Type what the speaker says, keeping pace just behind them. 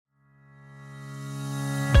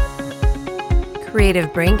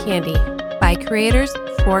Creative Brain Candy by creators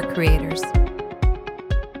for creators.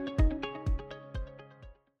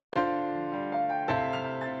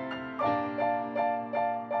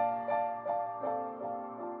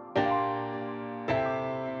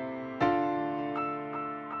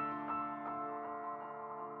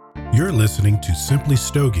 You're listening to Simply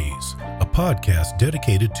Stogies, a podcast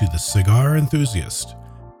dedicated to the cigar enthusiast.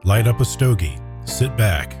 Light up a stogie, sit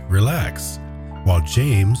back, relax, while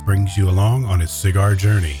James brings you along on his cigar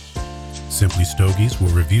journey. Simply Stogies will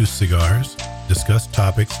review cigars, discuss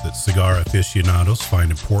topics that cigar aficionados find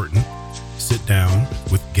important, sit down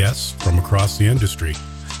with guests from across the industry,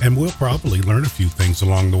 and we'll probably learn a few things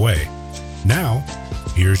along the way. Now,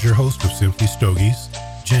 here's your host of Simply Stogies,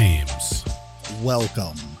 James.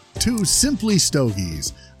 Welcome to Simply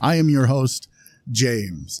Stogies. I am your host,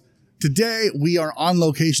 James. Today, we are on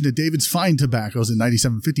location at David's Fine Tobaccos in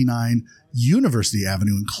 9759 University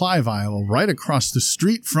Avenue in Clive, Iowa, right across the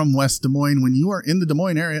street from West Des Moines. When you are in the Des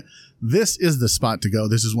Moines area, this is the spot to go.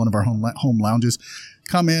 This is one of our home lounges.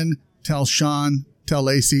 Come in, tell Sean, tell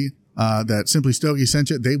Lacey that Simply Stogie sent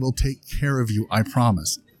you. They will take care of you, I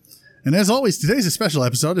promise. And as always, today's a special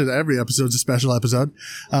episode, and every episode's a special episode.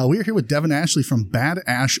 We are here with Devin Ashley from Bad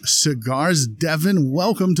Ash Cigars. Devin,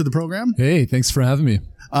 welcome to the program. Hey, thanks for having me.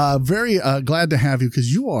 Very glad to have you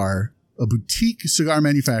because you are a boutique cigar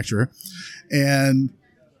manufacturer. And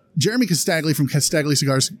Jeremy Castagli from Castagli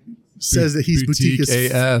Cigars says that he's boutique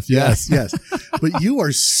AF. Yes. But you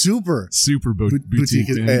are super boutique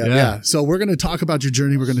AF. Yeah. So we're going to talk about your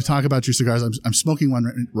journey. We're going to talk about your cigars. I'm smoking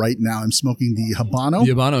one right now. I'm smoking the Habano.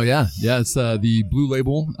 The Habano, yeah. It's the blue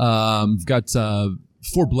label. We've got 4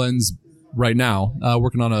 blends right now,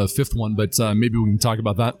 working on a 5th one, but maybe we can talk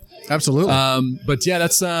about that. Absolutely. But yeah,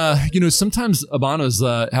 that's, sometimes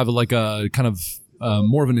Habanos have like a kind of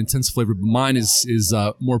more of an intense flavor, but mine is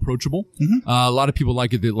more approachable. Mm-hmm. A lot of people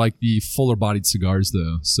like it. They like the fuller bodied cigars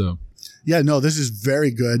though. So yeah, no, this is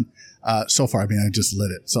very good. So far, I mean, I just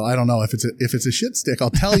lit it. So I don't know if it's a shit stick.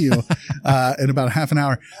 I'll tell you in about half an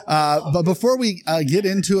hour. But before we get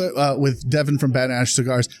into it with Devin from Bad Ash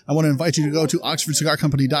Cigars, I want to invite you to go to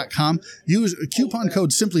OxfordCigarCompany.com. Use a coupon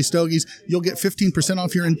code Simply Stogies. You'll get 15%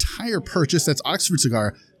 off your entire purchase. That's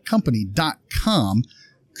OxfordCigarCompany.com.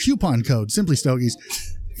 Coupon code Simply Stogies.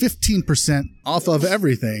 15% off of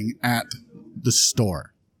everything at the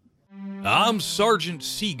store. I'm Sergeant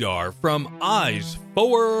Seagar from Eyes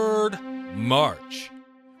Forward March.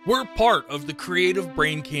 We're part of the Creative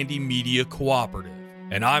Brain Candy Media Cooperative,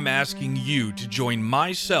 and I'm asking you to join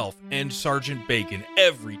myself and Sergeant Bacon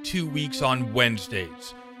every 2 weeks on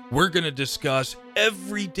Wednesdays. We're going to discuss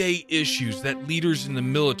everyday issues that leaders in the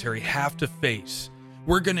military have to face.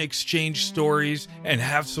 We're going to exchange stories and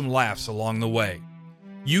have some laughs along the way.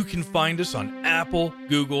 You can find us on Apple,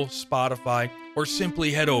 Google, Spotify, or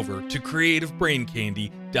simply head over to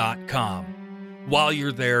creativebraincandy.com. While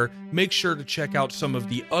you're there, make sure to check out some of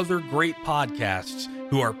the other great podcasts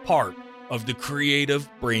who are part of the Creative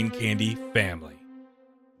Brain Candy family.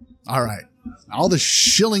 All right. All the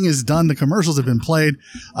shilling is done. The commercials have been played.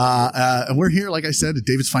 And we're here, like I said, at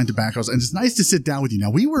David's Fine Tobaccos. And it's nice to sit down with you.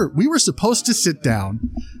 Now, we were supposed to sit down.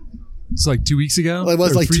 It's like 2 weeks ago? It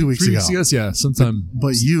was like 2 weeks ago. 3 weeks ago? Yeah, sometime.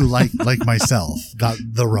 But you, like myself, got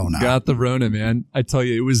the Rona. Got the Rona, man. I tell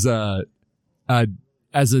you, it was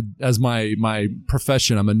as my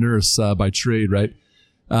profession, I'm a nurse by trade, right?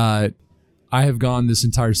 I have gone this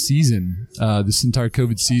entire season, this entire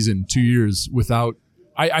COVID season, 2 years without.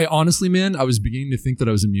 I honestly, man, I was beginning to think that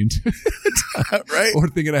I was immune to it, right? Or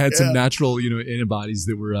thinking I had some natural, antibodies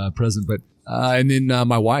that were present. But and then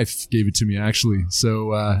my wife gave it to me actually.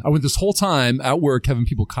 So I went this whole time at work having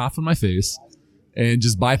people cough in my face and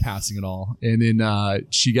just bypassing it all. And then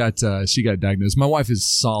she got diagnosed. My wife is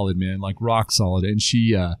solid, man, like rock solid. And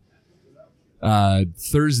she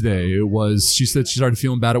Thursday she said she started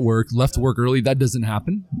feeling bad at work, left work early. That doesn't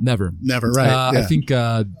happen. Never, right? I think.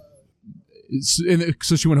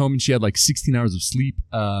 So she went home and she had like 16 hours of sleep,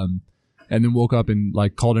 and then woke up and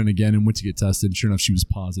like called in again and went to get tested. And sure enough, she was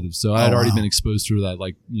positive. So I had already been exposed to that,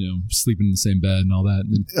 like, sleeping in the same bed and all that.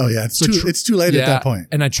 And then, it's too late at that point.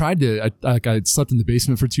 And I tried to, I slept in the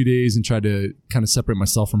basement for 2 days and tried to kind of separate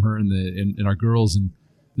myself from her and our girls. And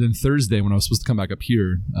then Thursday, when I was supposed to come back up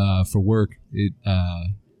here for work, I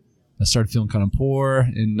started feeling kind of poor,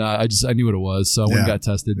 and I knew what it was. So I went and got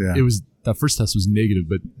tested. Yeah. That first test was negative,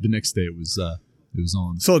 but the next day it was on.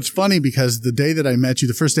 So it's funny because the day that I met you,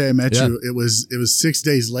 the first day I met you, it was 6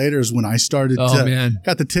 days later is when I started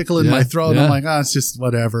got the tickle in my throat. And I'm like, it's just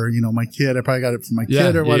whatever. My kid, I probably got it from my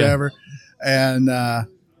kid or whatever. And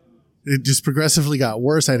it just progressively got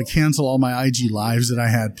worse. I had to cancel all my IG lives that I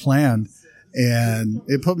had planned. and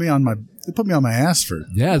it put me on my ass for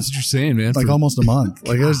Yeah, that's what you're saying, man. like almost a month.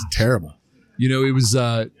 Like it was terrible. You know, it was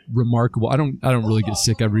remarkable. I don't really get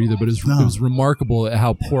sick ever either, but it was remarkable at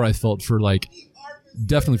how poor I felt for like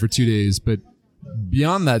definitely for 2 days. But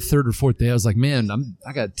beyond that third or fourth day, I was like, man,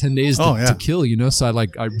 I got 10 days to kill. You know, so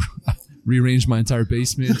I rearranged my entire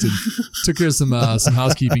basement and took care of some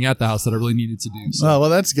housekeeping at the house that I really needed to do. So. Oh, well,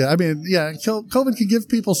 that's good. I mean, yeah, COVID can give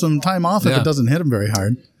people some time off if it doesn't hit them very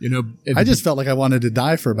hard. You know, I just felt like I wanted to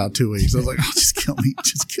die for about 2 weeks. I was like, oh, just kill me.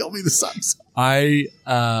 Just kill me. This sucks. I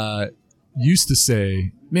used to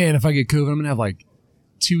say, man, if I get COVID, I'm going to have like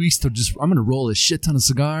 2 weeks to I'm going to roll a shit ton of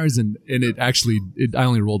cigars. And it actually, I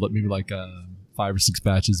only rolled up maybe like 5 or 6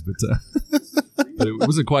 batches, but it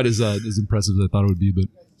wasn't quite as impressive as I thought it would be. But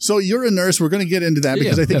so you're a nurse. We're going to get into that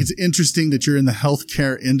because I think it's interesting that you're in the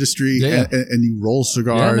healthcare industry and you roll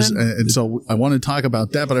cigars. And so I want to talk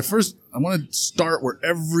about that. But I want to start where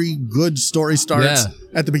every good story starts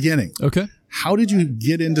at the beginning. Okay. How did you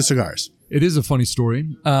get into cigars? It is a funny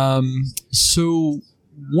story. So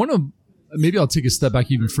maybe I'll take a step back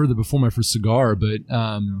even further before my first cigar, but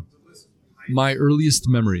my earliest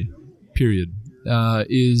memory, period,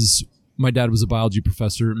 is my dad was a biology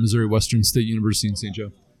professor at Missouri Western State University in St.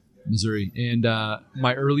 Joe, Missouri. And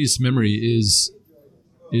my earliest memory is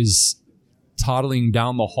toddling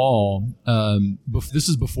down the hall. This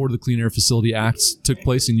is before the Clean Air Facility Acts took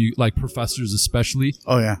place, and you, like professors especially,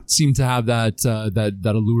 seem to have that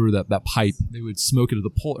allure, that pipe. They would smoke it at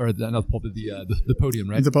the the podium,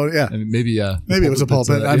 right? The podium, yeah. I mean, maybe it was a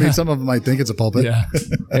pulpit. I mean, some of them might think it's a pulpit. Yeah.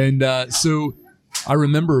 And so I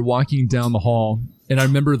remember walking down the hall, and I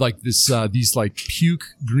remember like these like puke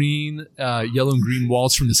green, yellow and green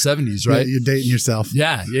walls from the 70s, right? Yeah, you're dating yourself.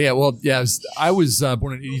 Yeah. Well, yeah. I was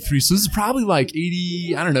born in 83, so this is probably like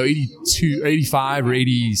 80, I don't know, 82, 85 or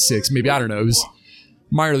 86, maybe. I don't know. It was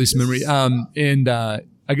my earliest memory. And I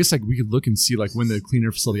guess like we could look and see like when the Clean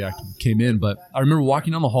Air Facility Act came in, but I remember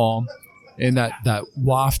walking down the hall and that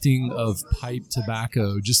wafting of pipe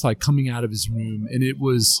tobacco just like coming out of his room, and it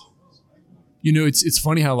was. You know, it's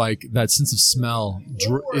funny how like that sense of smell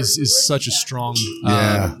is such a strong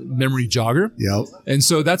memory jogger. Yep. And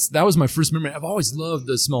so that was my first memory. I've always loved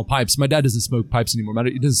the smell of pipes. My dad doesn't smoke pipes anymore.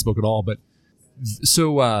 He doesn't smoke at all. But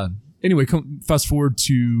so anyway, fast forward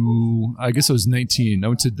to I guess I was 19. I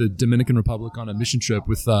went to the Dominican Republic on a mission trip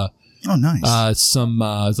with nice. It's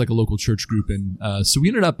like a local church group, and so we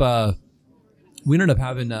ended up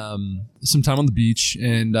having some time on the beach,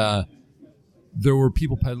 and there were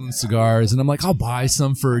people peddling cigars, and I'm like, I'll buy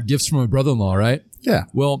some for gifts from my brother-in-law, right? Yeah.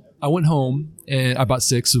 Well, I went home and I bought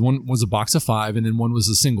 6. So one was a box of 5, and then one was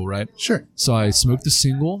a single, right? Sure. So I smoked the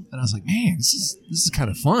single, and I was like, man, this is kind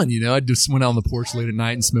of fun, you know? I just went out on the porch late at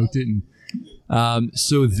night and smoked it, and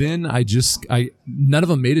so then none of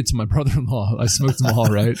them made it to my brother-in-law. I smoked them all,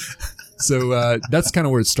 right? So that's kind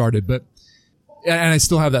of where it started, and I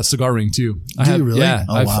still have that cigar ring too. Do you really? Yeah.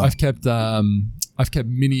 Oh, wow. I've kept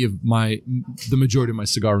many of the majority of my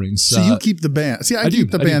cigar rings. So you keep the bands. See, I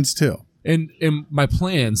keep the bands too. And my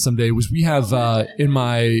plan someday was we have in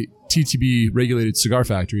my TTB regulated cigar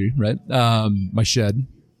factory, right? My shed.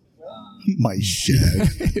 My shed.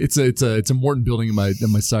 It's a Morton building in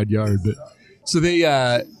my side yard. But so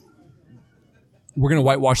we're gonna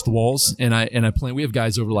whitewash the walls, and I plan. We have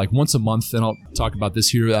guys over like once a month, and I'll talk about this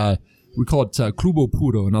here. We call it Clubo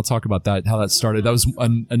Puro, and I'll talk about that, how that started. That was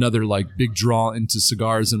another like big draw into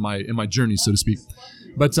cigars in my journey, so to speak.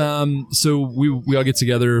 But so we all get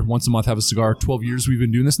together once a month, have a cigar. 12 years we've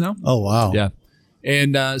been doing this now. Oh wow! Yeah,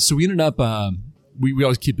 and so we ended up we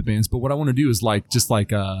always keep the bands, but what I want to do is just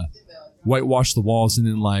whitewash the walls, and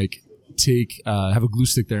then like have a glue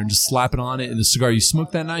stick there and just slap it on it, and the cigar you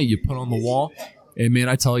smoke that night you put on the wall. And man,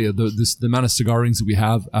 I tell you, the amount of cigar rings that we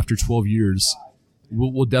have after 12 years.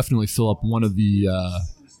 We'll definitely fill up one of the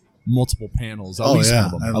multiple panels. At least one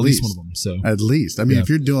of them. At least one of them. So at least, I mean, if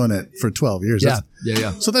you're doing it for 12 years,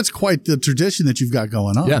 yeah. So that's quite the tradition that you've got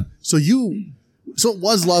going on. Yeah. So it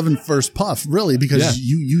was love and first puff, really, because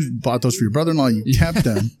you bought those for your brother-in-law. You kept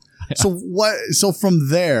them. So So from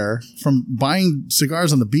there, from buying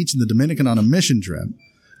cigars on the beach in the Dominican on a mission trip,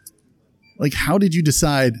 like how did you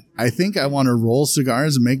decide? I think I want to roll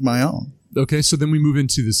cigars and make my own. Okay, so then we move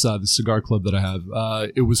into this the cigar club that I have.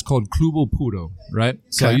 It was called Clubo Puro, right?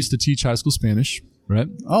 So I used to teach high school Spanish, right?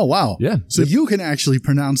 Oh wow! Yeah. So you can actually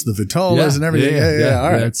pronounce the vitolas and everything. Yeah.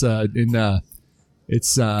 All right.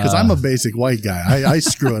 It's because I'm a basic white guy. I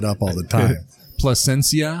screw it up all the time.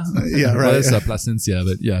 Plasencia. Yeah, right. Well, it's Plasencia,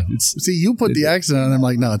 but yeah, it's. See, you put the accent on. I'm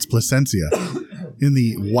like, no, it's Plasencia, in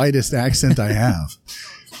the whitest accent I have.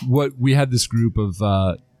 What we had this group of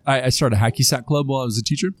I started a hacky sack club while I was a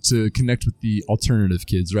teacher to connect with the alternative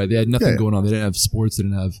kids, right? They had nothing going on. They didn't have sports. They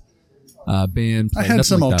didn't have band. I had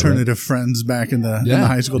some like alternative friends back in the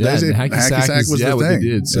high school days. And hacky sack was the what thing. they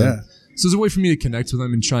did. So it was a way for me to connect with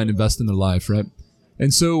them and try and invest in their life, right?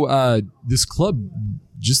 And so this club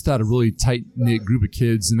just had a really tight-knit group of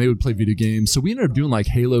kids, and they would play video games. So we ended up doing like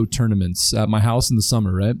Halo tournaments at my house in the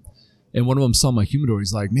summer, right? And one of them saw my humidor.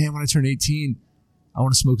 He's like, man, when I turn 18, I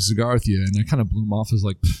want to smoke a cigar with you. And I kind of blew him off. I was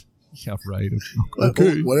like, yeah, right.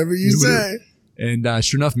 Okay. Whatever you say. And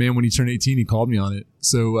sure enough, man, when he turned 18, he called me on it.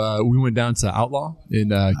 So we went down to Outlaw in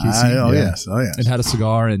KC. Yes. And had a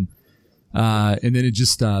cigar. And then it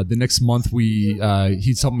just, the next month he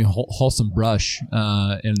helped me haul some brush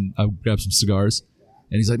and I grabbed some cigars.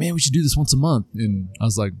 And he's like, man, we should do this once a month. And I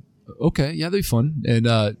was like, okay, yeah, that'd be fun. And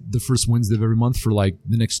the first Wednesday of every month for like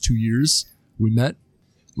the next 2 years, we met.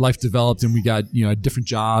 Life developed, and we got different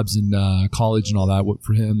jobs and college and all that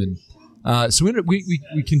for him. And so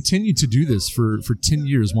we continued to do this for 10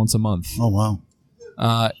 years, once a month. Oh wow!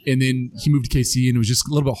 And then he moved to KC, and it was just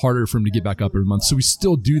a little bit harder for him to get back up every month. So we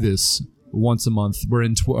still do this once a month. We're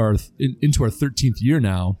into our 13th year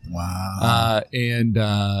now. Wow!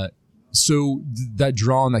 So that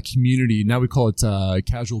draw in that community, now we call it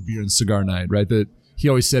casual beer and cigar night, right? That he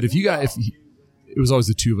always said, it was always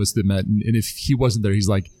the two of us that met, and if he wasn't there, he's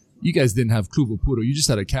like, you guys didn't have Cubo Puro, you just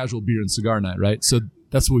had a casual beer and cigar night, right? So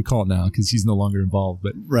that's what we call it now, because he's no longer involved.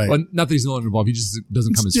 But right. Well, not that he's no longer involved, he just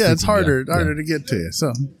doesn't come as frequent. It's harder yeah. to get to you.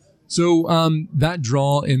 So that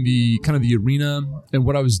draw in the kind of the arena and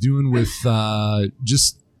what I was doing with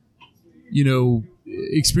just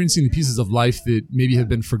experiencing the pieces of life that maybe have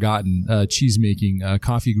been forgotten, cheese making,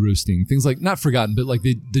 coffee roasting, things like not forgotten, but like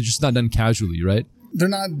they're just not done casually, right? They're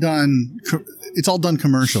not done. It's all done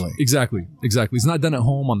commercially. Exactly. It's not done at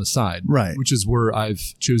home on the side, right? Which is where I've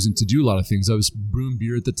chosen to do a lot of things. I was brewing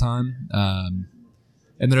beer at the time, and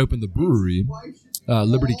then I opened the brewery,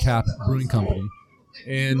 Liberty Cap Brewing Company,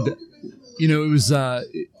 and it was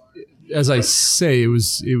as I say, it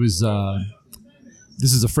was.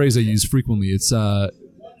 This is a phrase I use frequently. It's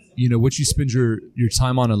what you spend your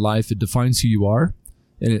time on in life, it defines who you are,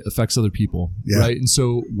 and it affects other people, right? And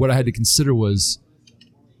so what I had to consider was,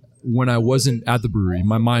 when I wasn't at the brewery,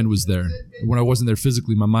 my mind was there. When I wasn't there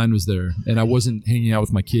physically, my mind was there, and I wasn't hanging out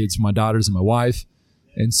with my kids, my daughters, and my wife.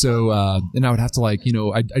 And so, and I would have to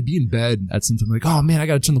I'd be in bed at some time, like, oh man, I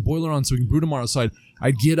got to turn the boiler on so we can brew tomorrow. So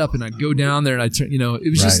I'd get up and I'd go down there and I'd turn, it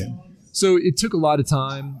was just. So it took a lot of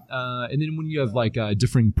time, and then when you have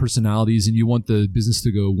differing personalities and you want the business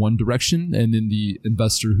to go one direction, and then the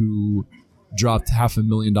investor who dropped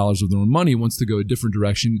 $500,000 of their own money wants to go a different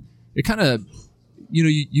direction, it kind of,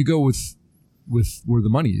 you go with where the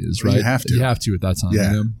money is, right? You have to at that time.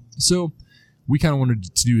 Yeah. So we kind of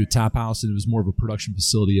wanted to do a tap house, and it was more of a production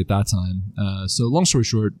facility at that time. So long story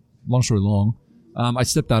long, I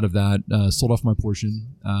stepped out of that, sold off my portion,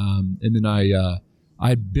 and then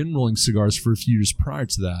I'd been rolling cigars for a few years prior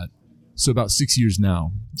to that. So about 6 years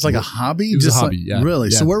now. It's like a hobby? It was a hobby, yeah. Really?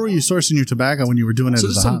 Yeah. So where were you sourcing your tobacco when you were doing it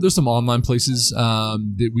as a hobby? There's some online places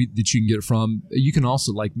that you can get it from. You can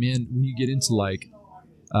also, when you get into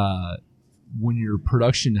when your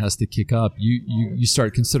production has to kick up, you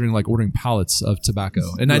start considering ordering pallets of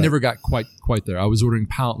tobacco. And I never got quite there. I was ordering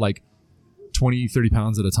 20, 30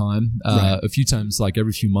 pounds at a time, a few times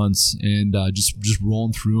every few months, and just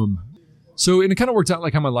rolling through them. So, and it kind of worked out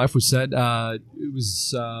how my life was set. It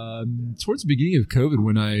was towards the beginning of COVID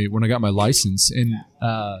when I got my license, and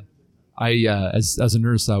as a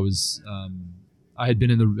nurse, I had been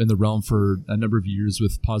in the realm for a number of years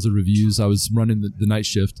with positive reviews. I was running the night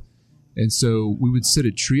shift, and so we would sit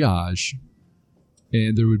at triage,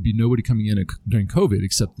 and there would be nobody coming in during COVID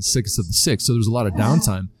except the sickest of the sick. So there was a lot of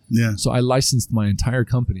downtime. Yeah. So I licensed my entire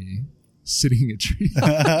company sitting at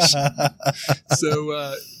triage.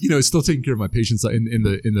 So still taking care of my patients in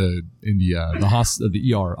the hospital,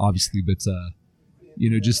 the ER, obviously, but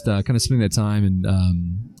just kind of spending that time and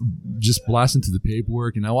just blasting through the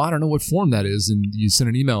paperwork. And I don't know what form that is, and you send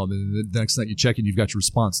an email, and then the next night you check and you've got your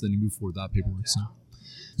response. Then you move forward with that paperwork.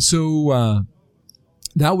 So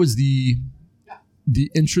that was the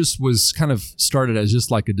interest was kind of started as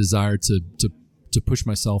just a desire to push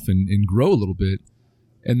myself and grow a little bit.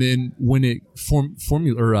 And then when it when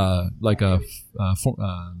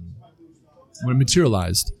it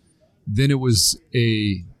materialized, then it was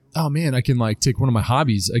oh man, I can take one of my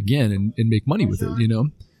hobbies again and make money with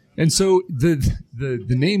it, And so the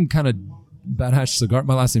name kind of Bad Hash Cigar.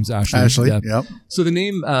 My last name's Ashley. Ashley, yeah. Yep. So the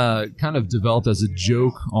name kind of developed as a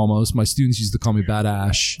joke almost. My students used to call me Bad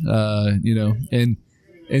Ash, and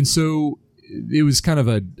so it was kind of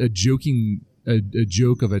a joking a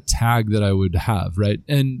joke of a tag that I would have, right?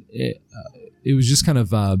 And it was just kind of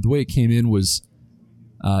the way it came in was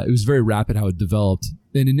it was very rapid how it developed.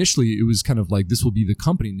 And initially it was kind of like, this will be the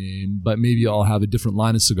company name, but maybe I'll have a different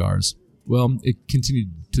line of cigars. Well, it continued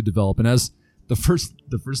to develop. And as the first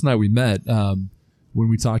night we met, when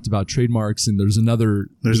we talked about trademarks, and there's a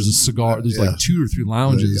cigar, there's like 2 or 3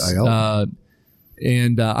 lounges.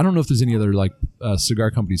 And I don't know if there's any other like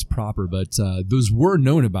cigar companies proper, but those were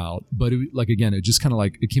known about. But it just kind of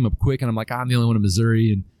like, it came up quick, and I'm like, I'm the only one in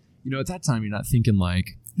Missouri. And, at that time, you're not thinking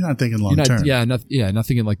like, you're not thinking long term. Not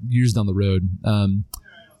thinking like years down the road.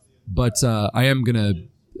 But I am gonna.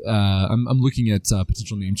 I'm looking at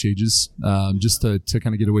potential name changes, just to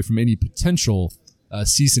kind of get away from any potential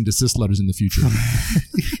cease and desist letters in the future.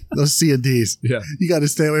 Those C&Ds. Yeah, you got to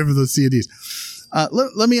stay away from those C&Ds.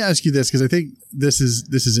 Let me ask you this, because I think this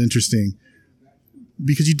is interesting,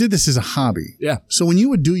 because you did this as a hobby. Yeah. So when you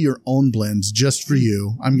would do your own blends just for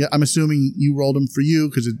you, I'm assuming you rolled them for you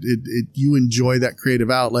because you enjoy that creative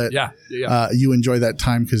outlet. Yeah. You enjoy that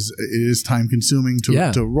time because it is time consuming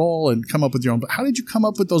to roll and come up with your own. But how did you come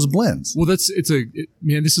up with those blends? Well, this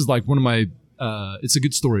is like one of my. It's a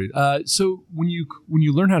good story. So when you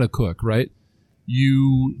learn how to cook, right,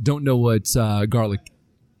 you don't know what garlic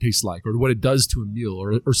tastes like or what it does to a meal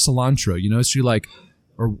or cilantro. So you're like.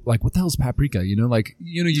 Or like, what the hell is paprika? You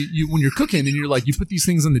when you're cooking and you're like, you put these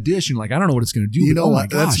things on the dish and you're like, I don't know what it's going to do. You know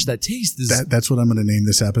what? Oh my gosh, that taste is. That's what I'm going to name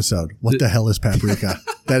this episode. What the hell is paprika?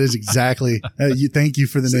 That is exactly. Thank you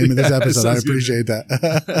for the name of this episode. I appreciate that.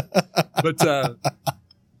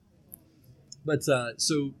 But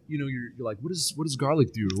so you're like, what does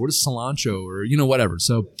garlic do? Or what does cilantro? Or whatever.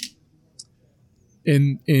 So,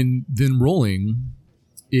 and then rolling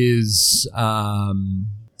is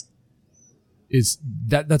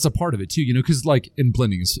that's a part of it too, because like in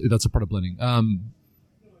blending, that's a part of blending.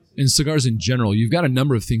 In cigars in general, you've got a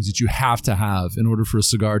number of things that you have to have in order for a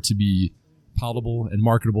cigar to be palatable and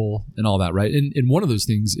marketable and all that, right? And one of those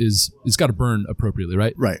things is it's got to burn appropriately,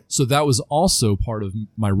 right? Right. So that was also part of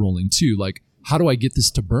my rolling too. Like, how do I get this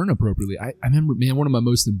to burn appropriately? I remember, man, one of my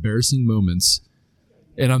most embarrassing moments,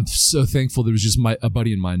 and I'm so thankful there was just a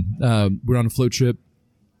buddy of mine. We're on a float trip.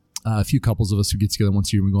 A few couples of us who get together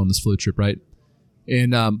once a year, we go on this float trip, right?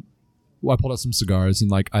 And I pulled out some cigars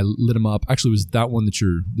and like I lit them up. Actually, it was that one that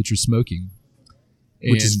you're smoking,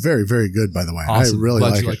 which is very, very good, by the way. Awesome. I really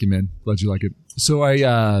Glad you like it, man. Glad you like it. So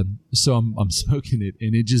I'm smoking it,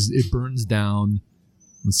 and it burns down.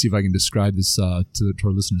 Let's see if I can describe this to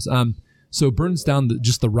our listeners. So it burns down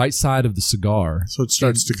just the right side of the cigar. So it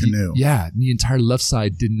starts to canoe. The entire left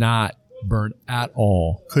side did not burn at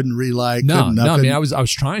all. Couldn't relight. No. I mean, I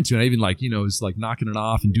was trying to, and I even was like knocking it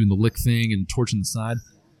off and doing the lick thing and torching the side.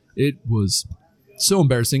 It was so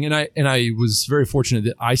embarrassing, and I was very fortunate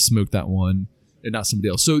that I smoked that one and not somebody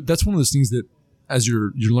else. So that's one of those things that, as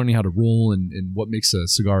you're learning how to roll and what makes a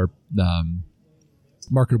cigar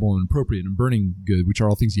marketable and appropriate and burning good, which are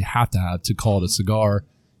all things you have to call it a cigar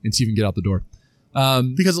and to even get out the door.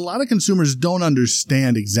 Because a lot of consumers don't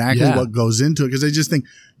understand exactly what goes into it, because they just think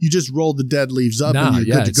you just roll the dead leaves up and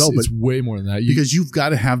you're good to go. But it's way more than that. Because you've got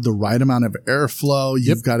to have the right amount of airflow,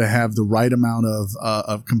 you've got to have the right amount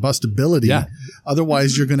of combustibility. Yeah.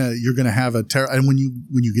 Otherwise, you're gonna have a and when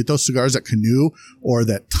you get those cigars that canoe or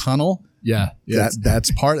that tunnel.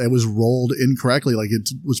 That's part. It was rolled incorrectly. Like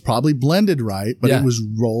it was probably blended right, but it was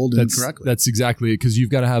rolled incorrectly. That's exactly it, because you've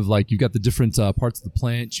got to have you've got the different parts of the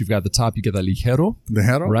plant. You've got the top. You got the ligero,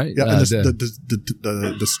 right? Yeah, and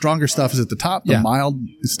the stronger stuff is at the top. The mild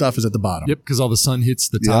stuff is at the bottom. Yep, because all the sun hits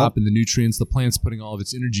the top and the nutrients. The plant's putting all of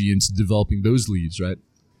its energy into developing those leaves, right?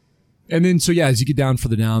 And then, so as you get down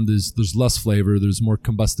further down, there's less flavor. There's more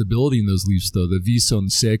combustibility in those leaves, though. The viso and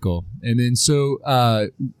the seco, and then so.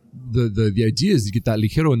 The idea is to get that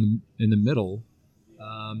ligero in the middle,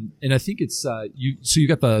 and I think it's you. So you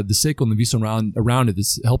got the seco and the viso around it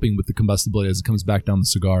that's helping with the combustibility as it comes back down the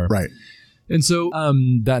cigar, right? And so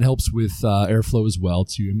that helps with airflow as well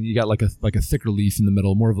too. I mean, you got like a thicker leaf in the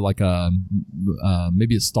middle, more of like a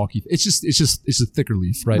maybe a stalky. It's a thicker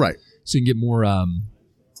leaf, right? Right. So you can get more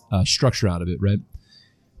structure out of it, right?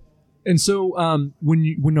 And so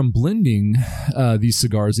when I'm blending these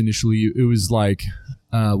cigars initially, it was like,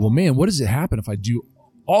 well, man, what does it happen if I do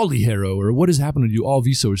all ligero, or what does it happen to do all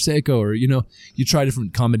viso or seco, or you try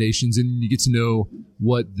different combinations and you get to know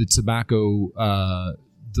what the tobacco,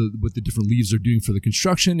 what the different leaves are doing for the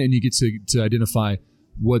construction, and you get to identify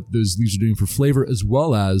what those leaves are doing for flavor, as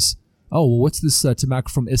well as what's this tobacco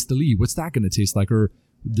from Esteli? What's that going to taste like, or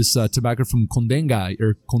this tobacco from Condega,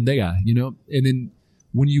 and then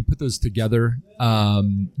when you put those together,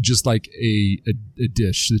 just like a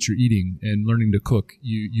dish that you're eating and learning to cook,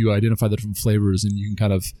 you identify the different flavors, and you can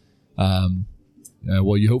kind of,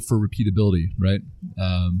 you hope for repeatability, right?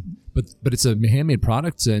 But it's a handmade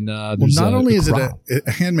product, and not only is it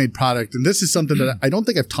a handmade product, and this is something that I don't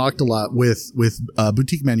think I've talked a lot with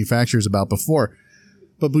boutique manufacturers about before,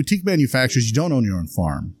 but boutique manufacturers, you don't own your own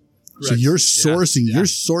farm. Correct. So you're sourcing,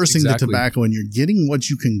 exactly. The tobacco, and you're getting what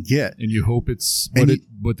you can get, and you hope it's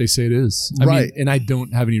what they say it is. I mean, and I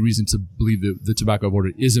don't have any reason to believe that the tobacco I've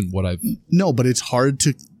ordered isn't what I've. No, but it's hard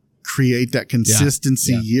to create that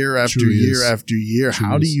consistency year after year after year.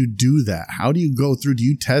 How do you do that? How do you go through? Do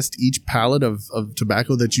you test each pallet of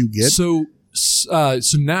tobacco that you get? So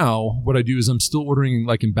now what I do is I'm still ordering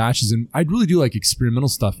like in batches, and I really do like experimental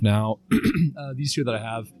stuff now. These here that I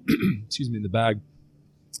have, excuse me, in the bag.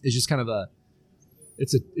 It's just kind of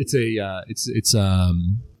it's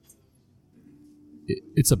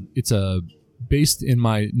based in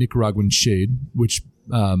my Nicaraguan shade, which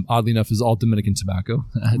oddly enough is all Dominican tobacco.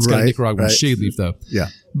 It's got a Nicaraguan shade leaf though. Yeah.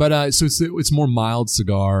 But so it's more mild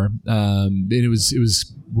cigar, and it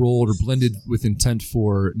was rolled or blended with intent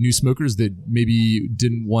for new smokers that maybe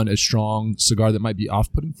didn't want a strong cigar that might be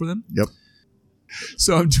off-putting for them. Yep.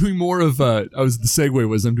 So I'm doing more of I'm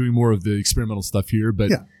doing more of the experimental stuff here,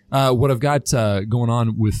 but what I've got going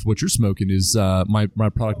on with what you're smoking is my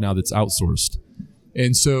product now that's outsourced,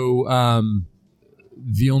 and so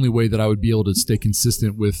the only way that I would be able to stay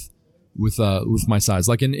consistent with my size,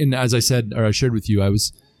 like in as I said or I shared with you,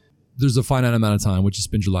 there's a finite amount of time which you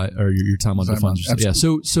spend your time on the funds. Yeah.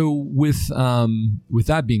 So with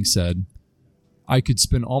that being said, I could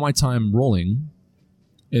spend all my time rolling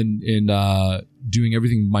and doing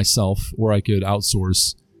everything myself, or I could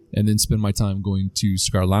outsource and then spend my time going to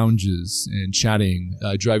cigar lounges and chatting,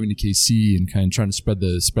 driving to KC and kind of trying to spread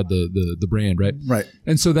the brand, right? Right.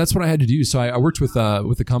 And so that's what I had to do. So I worked with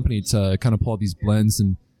a company to kind of pull out these blends,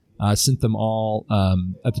 and sent them all.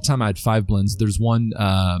 At the time I had 5 blends. There's one,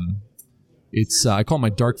 it's I call it my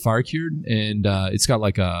dark fire cured, and it's got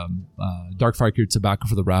like a dark fire cured tobacco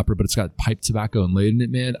for the wrapper, but it's got pipe tobacco inlaid in it,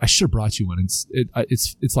 man. I should have brought you one.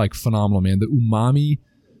 It's like phenomenal, man. The umami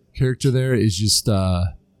character there is just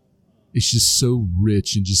it's just so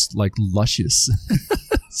rich and just like luscious.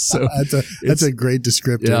 So that's a great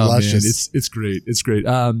descriptor. Yeah, luscious. Man, it's great. It's great.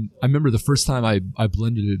 I remember the first time I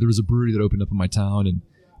blended it, there was a brewery that opened up in my town, and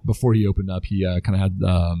before he opened up, he kind of had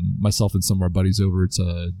myself and some of our buddies over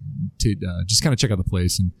to just kind of check out the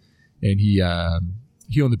place, and he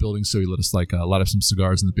owned the building, so he let us like light up some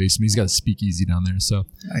cigars in the basement. He's got a speakeasy down there, so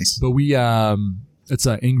nice. But we it's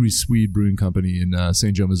an Angry Swede Brewing Company in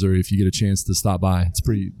St. Joe, Missouri. If you get a chance to stop by, it's a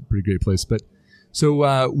pretty great place. But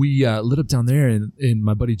so we lit up down there, and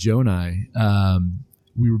my buddy Joe and I,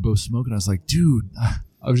 we were both smoking. I was like, dude,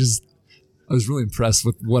 I was really impressed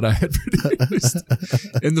with what I had produced,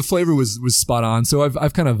 and the flavor was spot on. So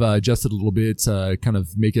I've kind of adjusted a little bit to kind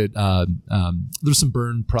of make it. There's some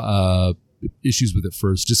burn issues with it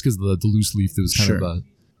first, just because of the loose leaf that was kind of.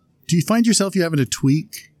 Do you find yourself having to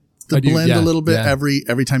tweak the blend a little bit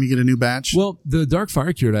every time you get a new batch? Well, the dark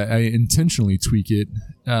fire cured, I intentionally tweak it.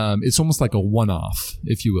 It's almost like a one-off,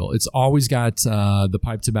 if you will. It's always got the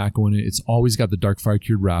pipe tobacco in it. It's always got the dark fire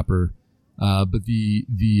cured wrapper. But the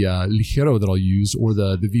ligero that I'll use, or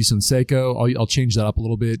the Viso Seco, I'll change that up a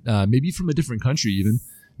little bit, maybe from a different country even,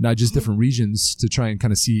 not just different regions, to try and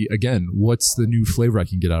kind of see, again, what's the new flavor I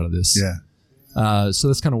can get out of this. Yeah. So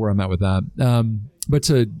that's kind of where I'm at with that. But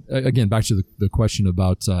again, back to the question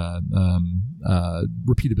about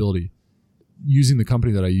repeatability, using the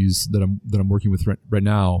company that I use, that I'm working with right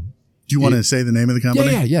now. Do you want to say the name of the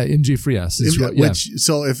company? Yeah. MJ Frias.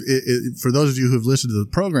 So if for those of you who have listened to the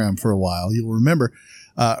program for a while, you'll remember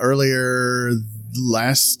earlier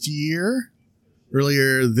this year,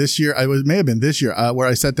 may have been this year, where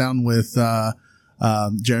I sat down with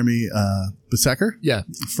Jeremy Besecker,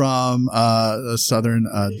 from Southern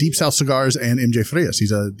Deep South Cigars, and MJ Frias.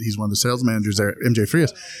 He's one of the sales managers there at MJ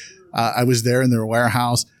Frias. I was there in their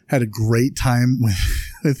warehouse, had a great time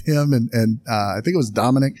with him, and I think it was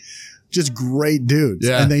Dominic. Just great dudes,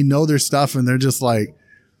 and they know their stuff, and they're just like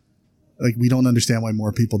we don't understand why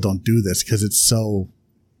more people don't do this, because it's so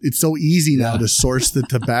easy now to source the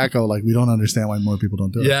tobacco. Like, we don't understand why more people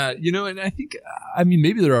don't do it. Yeah, and I think,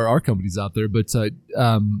 maybe there are companies out there, but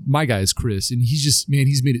my guy is Chris, and he's made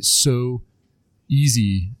it so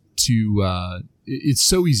easy to. It's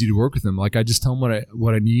so easy to work with him. Like, I just tell him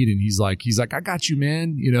what I need, and he's like, I got you,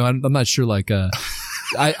 man. I'm not sure, like.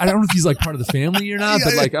 I don't know if he's like part of the family or not,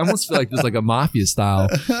 but like I almost feel like there's like a mafia style.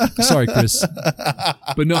 Sorry, Chris,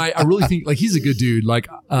 but no, I really think like he's a good dude. Like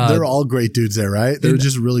they're all great dudes there, right? They're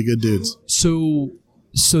just really good dudes.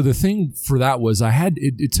 So the thing for that was I had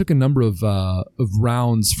it took a number of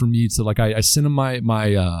rounds for me to like I sent him my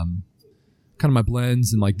kind of my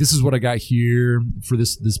blends and like this is what I got here for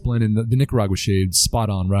this blend, and the Nicaragua shade spot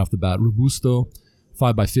on right off the bat. Robusto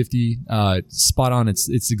 5x50, spot on.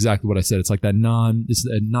 It's exactly what I said. It's like that it's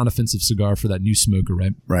a non-offensive cigar for that new smoker,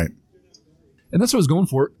 right? Right. And that's what I was going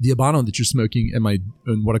for. The Habano that you're smoking and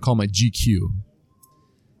what I call my GQ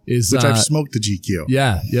is which I've smoked the GQ.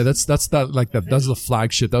 Yeah, that's that's the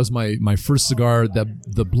flagship. That was my first cigar. That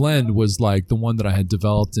the blend was like the one that I had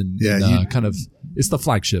developed and kind of it's the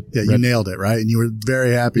flagship. Yeah, you nailed it, right? And you were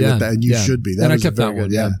very happy with that, and you should be. That and was I kept very that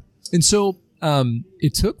good. One. Yeah. And so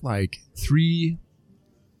it took like 3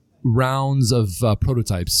 rounds of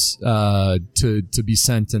prototypes to be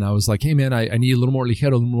sent, and I was like, hey man, I need a little more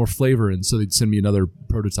ligero, a little more flavor, and so they'd send me another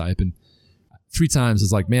prototype, and 3 times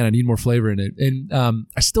it's like, man, I need more flavor in it, and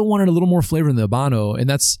I still wanted a little more flavor in the Habano, and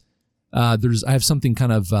that's I have something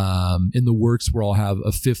kind of in the works where I'll have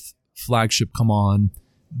a 5th flagship come on.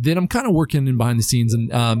 Then I'm kind of working in behind the scenes, and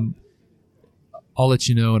I'll let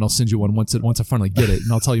you know, and I'll send you one once I finally get it,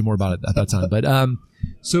 and I'll tell you more about it at that time. But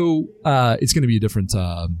so it's going to be a different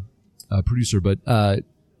producer, but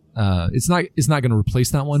it's not going to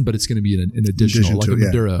replace that one, but it's going to be an additional, like a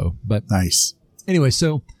Maduro. But nice. Anyway,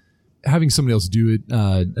 so having somebody else do it,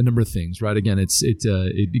 a number of things, right? Again,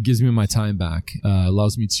 it gives me my time back,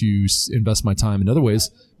 allows me to invest my time in other ways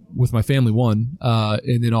with my family, one,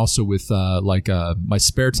 and then also with my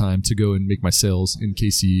spare time to go and make my sales in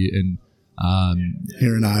KC and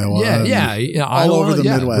here in Iowa, all over the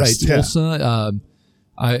Midwest, right? Tulsa.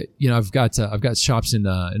 I've got shops in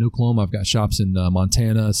Oklahoma. I've got shops in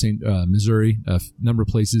Montana, Missouri, a number of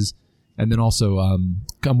places, and then also I'm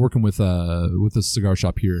working with a cigar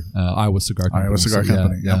shop here, Iowa Cigar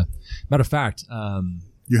Company. Yeah. Matter of fact,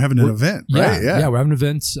 you're having an event, right? Yeah, we're having an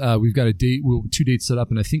event. We've got a date, 2 dates set up,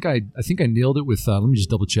 and I think I nailed it with. Let me just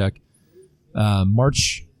double check.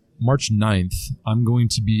 March 9th, I'm going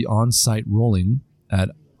to be on site rolling at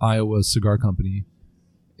Iowa Cigar Company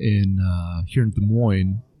in here in Des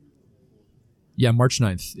Moines. Yeah, March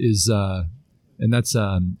 9th is, and that's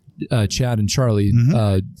Chad and Charlie.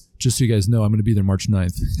 Mm-hmm. Just so you guys know, I'm going to be there March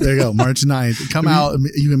 9th. There you go, March 9th. Come out.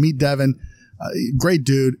 You can meet Devin. Great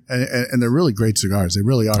dude, and they're really great cigars. They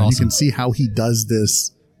really are. Awesome. You can see how he does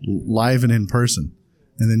this live and in person,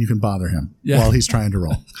 and then you can bother him while he's trying to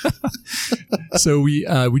roll. So we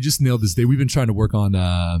just nailed this day. We've been trying to work on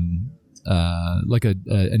like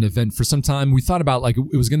an event for some time. We thought about like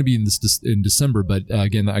it was going to be in December, but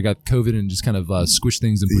again, I got COVID and just kind of squished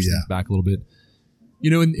things and pushed things back a little bit.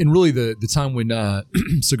 And really the time when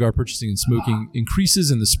cigar purchasing and smoking increases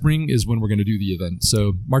in the spring is when we're going to do the event.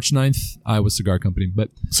 So March 9th, Iowa Cigar Company. But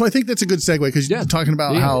so I think that's a good segue because you're talking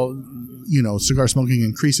about how, cigar smoking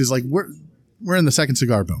increases. Like we're in the second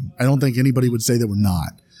cigar boom. I don't think anybody would say that we're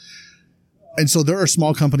not. And so there are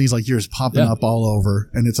small companies like yours popping up all over,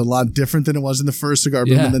 and it's a lot different than it was in the first cigar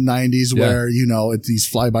boom in the 90s where, it's these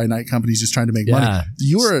fly-by-night companies just trying to make money.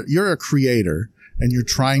 You're a creator, and you're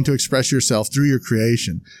trying to express yourself through your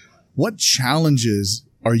creation. What challenges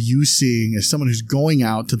are you seeing as someone who's going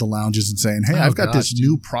out to the lounges and saying, hey, I've got this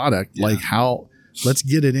new product, let's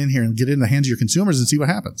get it in here and get it in the hands of your consumers and see what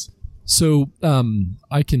happens? So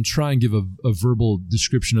I can try and give a verbal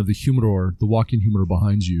description of the humidor, the walk-in humidor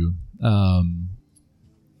behind you. Floor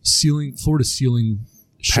to ceiling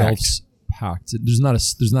shelves packed. There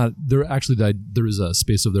is a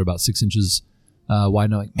space over there about 6 inches wide.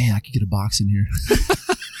 And I'm like, man, I could get a box in here.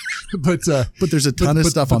 but there's a ton of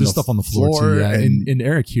stuff on the floor too. Yeah. And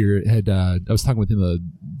Eric here had I was talking with him a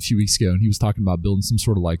few weeks ago, and he was talking about building some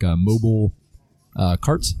sort of like a mobile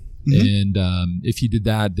cart. Mm-hmm. And if he did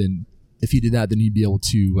that, then he'd be able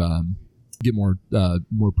to get more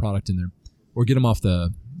product in there, or get them off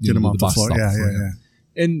the off the floor. Yeah.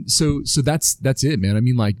 And so that's it, man. I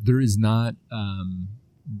mean, like there is not.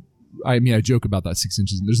 I joke about that 6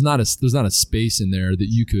 inches. And there's not a space in there that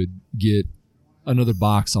you could get another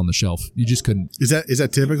box on the shelf. You just couldn't. Is that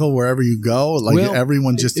typical wherever you go? Like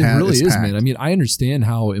everyone just it really is, man. I mean, I understand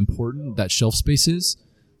how important that shelf space is.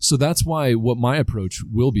 So that's why what my approach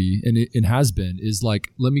will be, and it has been, is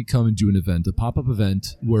like, let me come and do an event, a pop-up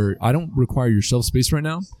event where I don't require your shelf space right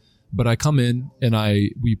now, but I come in and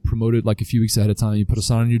we promote it like a few weeks ahead of time. You put a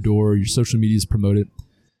sign on your door, your social medias promote it.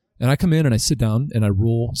 And I come in and I sit down and I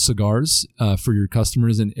roll cigars for your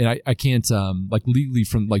customers. And I can't, like legally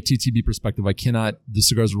from like TTB perspective, the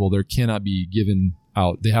cigars rolled there cannot be given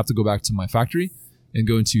out. They have to go back to my factory and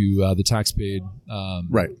go into the tax paid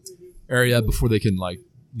Right. area before they can like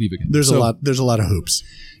leave again. There's a lot of hoops.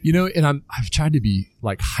 You know, and I've tried to be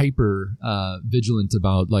like hyper vigilant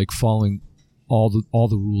about like following all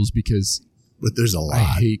the rules because But there's a lot. I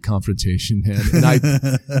hate confrontation, man. And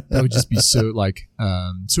that would just be so like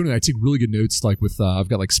so anyway, I take really good notes like with I've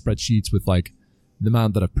got like spreadsheets with like the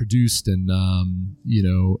amount that I've produced and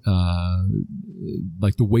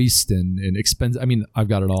like the waste and expense. I mean, I've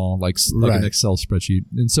got it all like an Excel spreadsheet.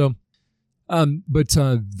 And so but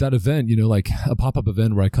that event, you know, like a pop-up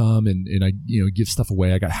event where I come and I, you know, give stuff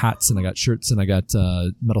away. I got hats and I got shirts and I got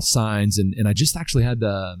metal signs and I just actually had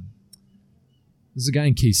there's a guy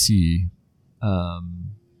in KC.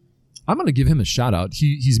 I'm going to give him a shout out.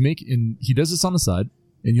 He does this on the side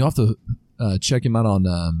and you'll have to check him out on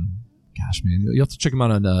gosh, man, you have to check him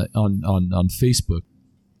out on Facebook.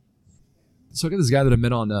 So I got this guy that I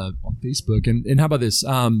met on Facebook, and how about this?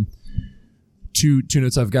 Two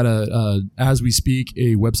notes. I've got as we speak,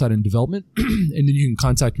 a website in development, and then you can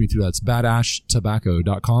contact me through that. It's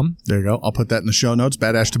badashtobacco.com. There you go. I'll put that in the show notes.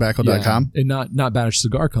 badashtobacco.com. And not Badash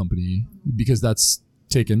Cigar Company because that's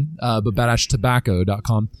taken, but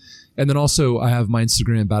badashtobacco.com. And then also I have my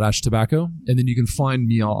Instagram, Badash Tobacco, and then you can find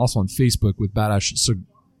me also on Facebook with Badash.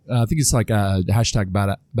 I think it's like hashtag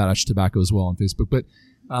Badash Tobacco as well on Facebook. But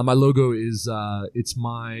my logo is it's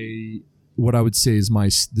what I would say is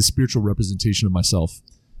the spiritual representation of myself.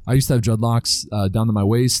 I used to have dreadlocks down to my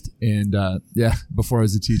waist, and before I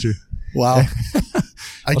was a teacher. Wow,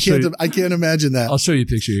 I can't imagine that. I'll show you a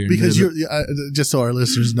picture here because you're just so our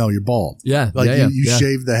listeners know you're bald. Yeah, like you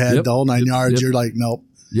shave the head, the whole 9 yards. Yep. You're like, nope.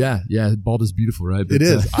 Yeah, bald is beautiful, right? But, it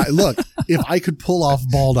is. Look, if I could pull off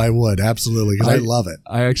bald, I would absolutely because I love it.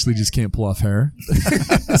 I actually just can't pull off hair.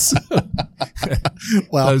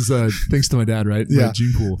 Well, that was thanks to my dad, right? Yeah, my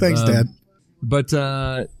gene pool. Thanks, Dad. But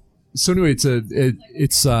so anyway, it's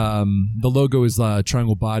the logo is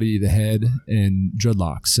triangle body, the head, and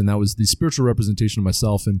dreadlocks, and that was the spiritual representation of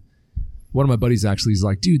myself. And one of my buddies actually is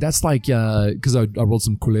like, dude, that's like because I rolled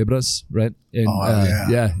some culebras, right? And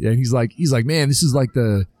and he's like, man, this is like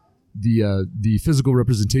the physical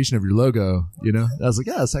representation of your logo, you know? I was like,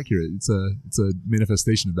 yeah, that's accurate. It's a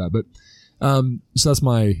manifestation of that. But so that's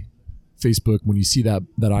my Facebook. When you see that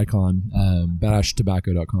icon,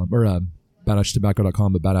 badashtobacco.com or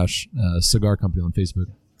badashtobacco.com, but Badash Cigar Company on Facebook.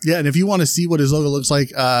 Yeah, and if you want to see what his logo looks like,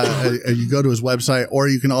 you go to his website, or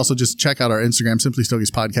you can also just check out our Instagram, Simply Stogies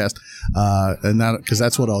Podcast, and that because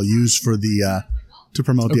that's what I'll use for the to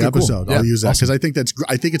promote the episode. Cool. I'll use that because I think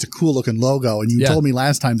it's a cool looking logo. And you told me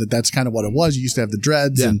last time that's kind of what it was. You used to have the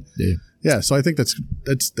dreads, so I think that's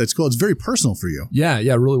cool. It's very personal for you. Yeah,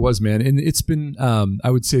 it really was, man. And it's been I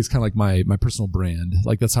would say it's kind of like my personal brand.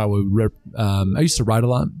 Like that's how I used to ride a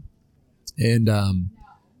lot, and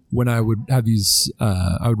when I would have these,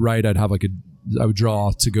 I would write, I would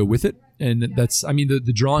draw to go with it. And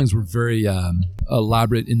the drawings were very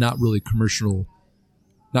elaborate and not really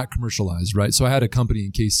not commercialized, right? So I had a company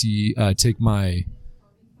in KC take the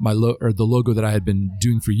logo that I had been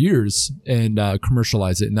doing for years and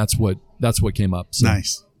commercialize it. And that's what came up. So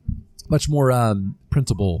nice. Much more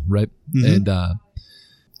printable, right? Mm-hmm. And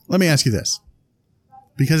let me ask you this,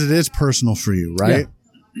 because it is personal for you, right?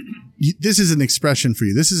 Yeah. This is an expression for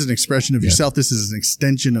you. This is an expression of yourself. This is an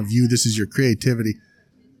extension of you. This is your creativity.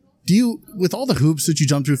 Do you, with all the hoops that you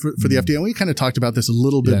jumped through for the FDA, and we kind of talked about this a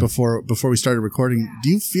little bit before we started recording, do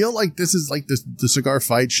you feel like this is like the cigar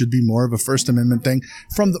fight should be more of a First Amendment thing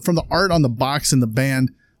from the art on the box and the band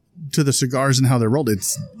to the cigars and how they're rolled?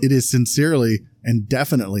 It is sincerely and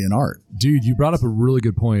definitely an art. Dude, you brought up a really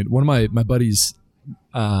good point. One of my buddies,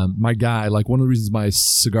 my guy, like one of the reasons my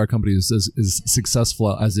cigar company is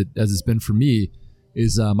successful as it's been for me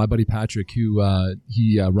is my buddy Patrick, who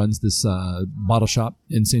he runs this bottle shop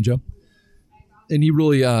in St. Joe, and he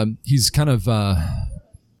really he's kind of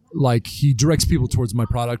like he directs people towards my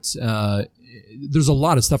product. There's a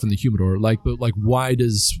lot of stuff in the humidor, but why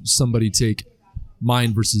does somebody take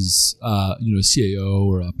mine versus CAO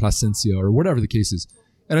or a Plasencia or whatever the case is?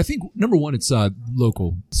 And I think number one, it's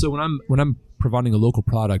local. So when I'm providing a local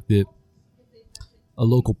product that a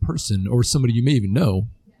local person or somebody you may even know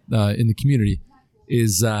in the community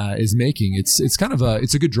is making, it's kind of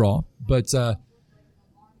it's a good draw. But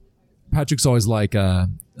Patrick's always like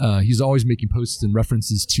he's always making posts and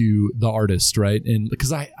references to the artist, right? And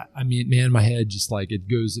because I mean, man, my head just like it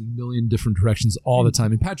goes a million different directions all the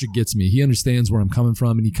time. And Patrick gets me; he understands where I'm coming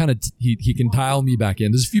from, and he kind of he can dial me back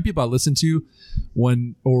in. There's a few people I listen to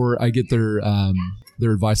or I get their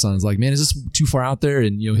advice on. It's like, man, is this too far out there?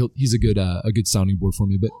 And he's a good sounding board for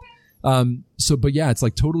me. But But yeah, it's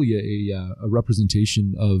like totally a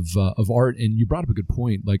representation of art. And you brought up a good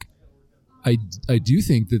point. Like, I do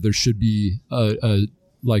think that there should be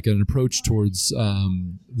like an approach towards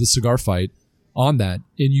the cigar fight on that.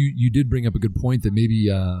 And you did bring up a good point that maybe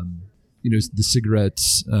the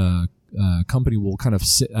cigarettes company will kind of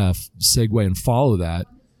segue and follow that,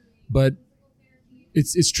 but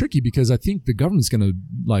it's tricky because I think the government's going to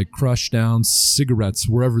like crush down cigarettes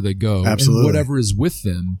wherever they go. Absolutely. And whatever is with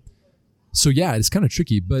them. So yeah, it's kind of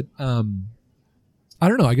tricky, but I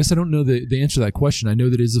don't know. I guess I don't know the answer to that question. I know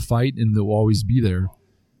that it is a fight and they'll always be there.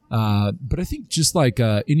 But I think just like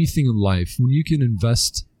anything in life, when you can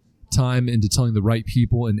invest time into telling the right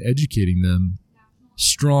people and educating them,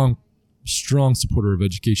 strong supporter of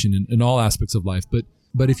education in all aspects of life.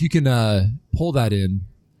 But if you can pull that in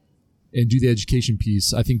and do the education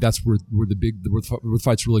piece, I think that's where the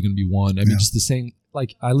fight's really going to be won. I mean, just the saying,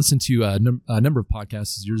 like I listened to a number of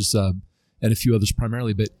podcasts, yours and a few others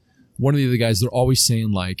primarily, but one of the other guys, they're always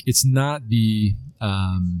saying like, it's not the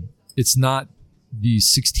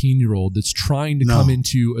 16-year-old that's trying to come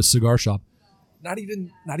into a cigar shop. Not even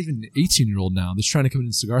an 18-year-old now that's trying to come into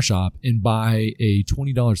a cigar shop and buy a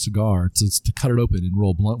 $20 cigar to cut it open and roll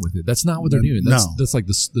a blunt with it. That's not what they're doing. That's like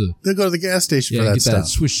they go to the gas station for that get stuff. That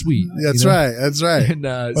Swish Sweet. That's right. That's right. And,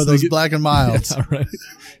 or so those Black and Milds. Yeah, right.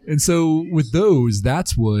 And so with those,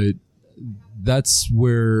 that's where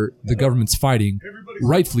the government's fighting,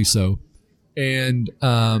 rightfully so. And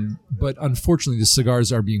but unfortunately, the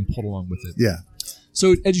cigars are being pulled along with it. Yeah.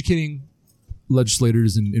 So educating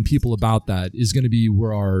legislators and people about that is going to be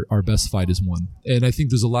where our best fight is won. And I think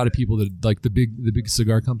there's a lot of people that like the big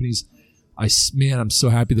cigar companies. I'm so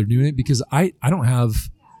happy they're doing it because I don't have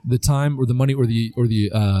the time or the money or the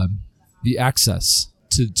access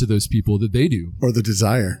to those people that they do, or the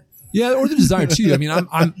desire. Yeah, or the desire too. I mean,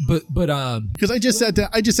 because I just sat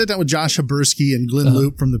down with Josh Habursky and Glenn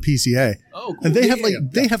Loop from the PCA. Oh, cool. And they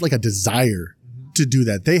have a desire to do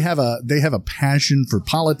that. They have a passion for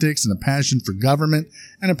politics and a passion for government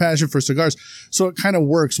and a passion for cigars. So it kind of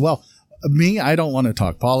works well. Me, I don't want to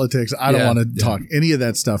talk politics. I don't want to talk any of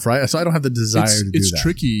that stuff, right? So I don't have the desire to do that. It's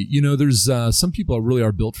tricky. There's some people really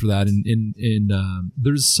are built for that, and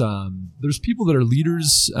there's people that are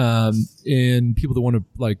leaders and people that want to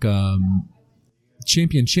like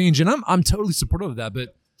champion change, and I'm totally supportive of that.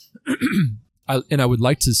 But I would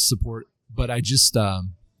like to support, but I just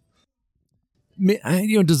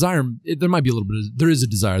desire. There might be a little bit. There is a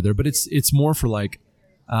desire there, but it's more for like.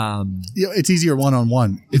 It's easier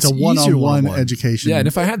one-on-one. It's a one-on-one education. Yeah, and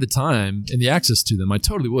if I had the time and the access to them, I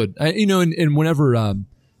totally would. And whenever,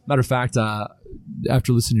 matter of fact,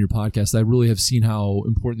 after listening to your podcast, I really have seen how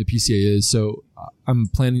important the PCA is. So I'm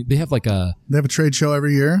planning. They have a trade show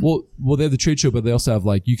every year. Well, they have the trade show, but they also have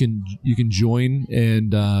like you can join,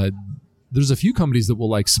 and there's a few companies that will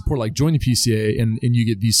like support, like join the PCA and you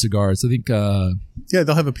get these cigars. I think. They'll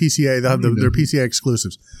have a PCA. They'll have their PCA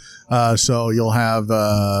exclusives. So you'll have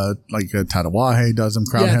like Tatawahe does them,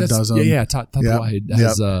 Crown Head does them. Yeah. Tatawahe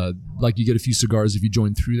has like you get a few cigars if you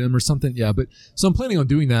join through them or something. Yeah, but so I'm planning on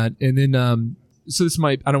doing that, and then so this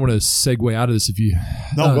might. I don't want to segue out of this if you.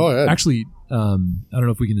 No, go ahead. Actually, I don't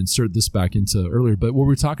know if we can insert this back into earlier, but what we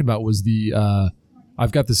were talking about was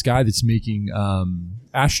I've got this guy that's making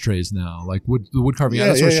ashtrays now, like the wood carving.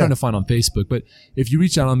 That's what I was trying to find on Facebook. But if you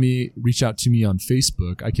reach out to me on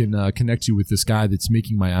Facebook, I can connect you with this guy that's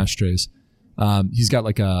making my ashtrays. He's got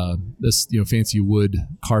like this fancy wood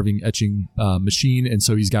carving etching machine, and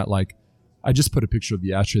so he's got like I just put a picture of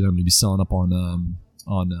the ashtray that I'm going to be selling up on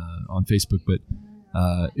Facebook, but.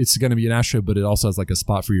 It's going to be an ashtray, but it also has like a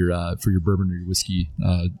spot for your bourbon or your whiskey.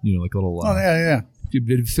 Like a little.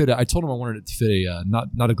 It'd fit. I told him I wanted it to fit a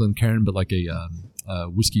not a Glencairn, but like a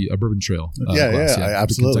whiskey, a bourbon trail. Glass,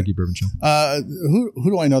 absolutely. Kentucky bourbon trail. Who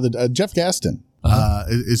do I know that Jeff Gaston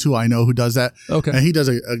is who I know who does that. Okay, and he does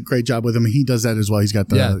a great job with him. He does that as well. He's got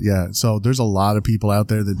So there's a lot of people out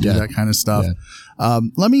there that do that kind of stuff. Yeah.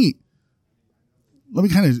 Let me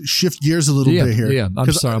kind of shift gears a little bit here. Yeah, I'm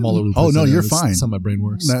sorry, I'm all over the place. Oh, no, you're fine. That's how my brain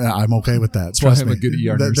works. I'm okay with that. That's why I'm a good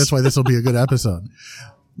ER nurse. That's why this will be a good episode.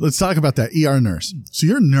 Let's talk about that ER nurse. So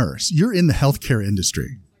you're a nurse. You're in the healthcare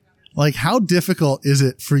industry. Like, how difficult is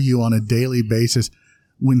it for you on a daily basis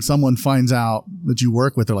when someone finds out that you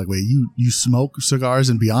work with? They're like, wait, you smoke cigars,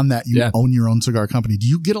 and beyond that, you own your own cigar company. Do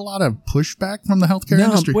you get a lot of pushback from the healthcare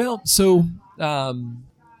industry? Well, so...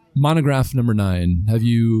 Monograph number 9. Have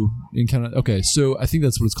you encountered? Okay, so I think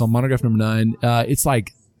that's what it's called. Monograph number 9. It's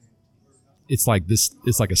like this.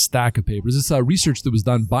 It's like a stack of papers. It's research that was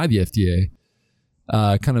done by the FDA,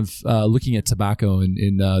 looking at tobacco and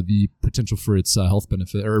the potential for its health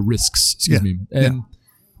benefit or risks. Excuse me. And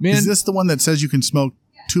Man, is this the one that says you can smoke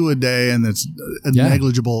 2 a day and it's a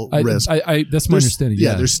negligible risk? That's my understanding.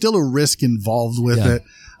 Yeah, there's still a risk involved with it.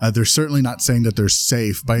 They're certainly not saying that they're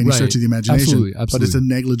safe by any stretch of the imagination, absolutely. But it's a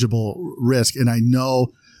negligible risk. And I know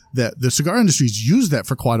that the cigar industry's used that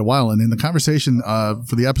for quite a while. And in the conversation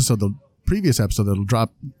for the previous episode that'll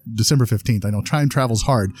drop December 15th, I know time travel's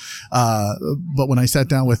hard. But when I sat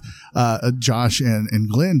down with Josh and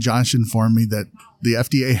Glenn, Josh informed me that the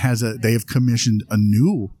FDA they have commissioned a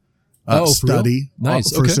new study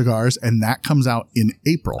for cigars, and that comes out in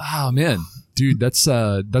April. Oh man. Dude, that's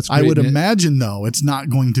great. I would imagine, though, it's not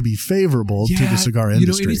going to be favorable to the cigar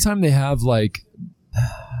industry. Anytime they have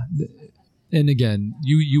and again,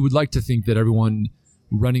 you would like to think that everyone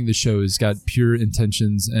running the show has got pure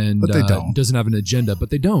intentions and but they don't. Doesn't have an agenda, but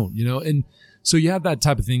they don't, and so you have that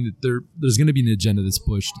type of thing that there's going to be an agenda that's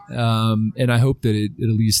pushed, and I hope that it at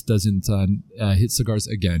least doesn't hit cigars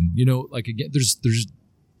again. Again,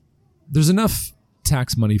 there's enough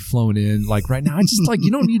tax money flowing in right now. I just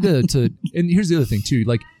you don't need to and here's the other thing too,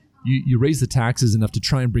 you raise the taxes enough to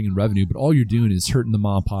try and bring in revenue, but all you're doing is hurting the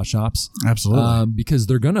mom and pop shops. Absolutely. Because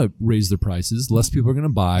they're going to raise their prices, less people are going to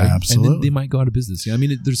buy. Absolutely. And then they might go out of business.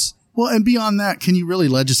 And beyond that, can you really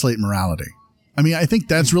legislate morality? I mean, I think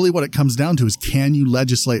that's really what it comes down to is, can you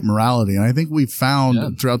legislate morality? And I think we've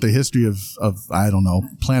found throughout the history of I don't know,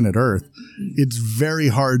 planet Earth, it's very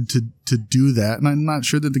hard to do that. And I'm not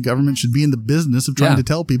sure that the government should be in the business of trying to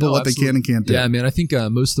tell people what they can and can't do. Yeah, man, I think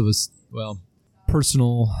most of us,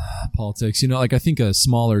 personal politics, I think a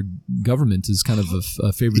smaller government is kind of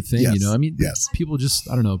a favorite thing, Yes. People just,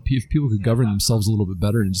 I don't know, if people could govern themselves a little bit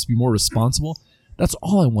better and just be more responsible, that's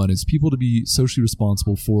all I want, is people to be socially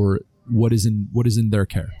responsible for what is in their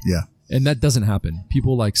care. Yeah. And that doesn't happen.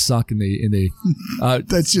 People suck and they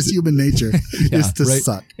that's just human nature. Is to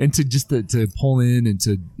suck. And to pull in and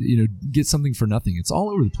to, get something for nothing. It's all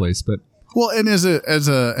over the place, but well, and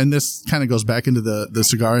and this kind of goes back into the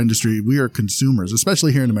cigar industry. We are consumers,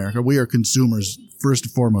 especially here in America. We are consumers first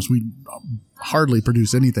and foremost. We hardly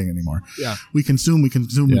produce anything anymore. Yeah. We consume.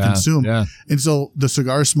 Yeah. And so the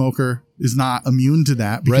cigar smoker is not immune to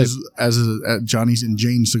that, because as Johnny's and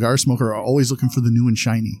Jane's cigar smoker are always looking for the new and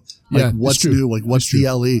shiny. What's new? What's the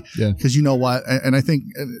LE? Yeah. Because you know what? And I think,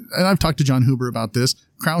 and I've talked to John Huber about this.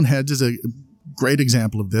 Crown Heads is a great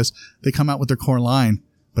example of this. They come out with their core line,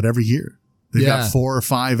 but every year they've got 4 or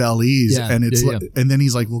 5 LEs, and it's and then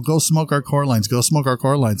he's like, "Well, go smoke our core lines. Go smoke our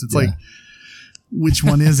core lines." It's like, which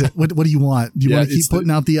one is it? What do you want? Do you want to keep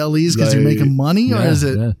putting out the LEs because you're making money, or is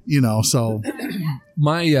it So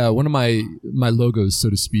my one of my logos, so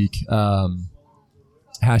to speak,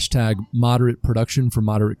 hashtag moderate production for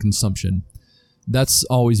moderate consumption. That's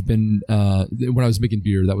always been when I was making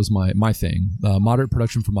beer. That was my thing. Moderate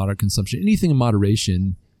production for moderate consumption. Anything in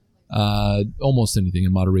moderation. Almost anything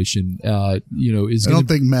in moderation, is. I don't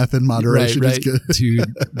think meth in moderation is good.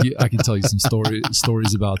 Dude, I can tell you some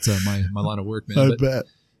stories about my line of work, man. I bet.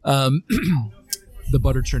 The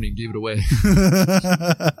butter churning gave it away,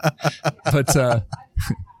 but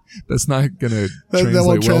that's not gonna translate. That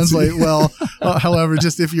won't translate well. However,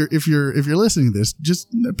 just if you're listening to this, just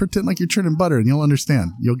pretend like you're churning butter, and you'll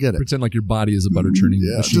understand. You'll get it. Pretend like your body is a butter churning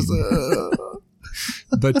machine.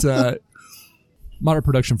 But. Moderate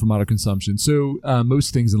production for moderate consumption. So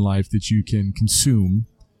most things in life that you can consume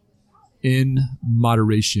in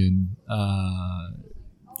moderation are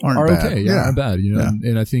bad. okay. Aren't bad.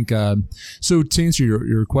 And I think so. To answer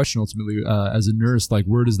your question, ultimately, as a nurse,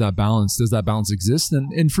 where does that balance? Does that balance exist?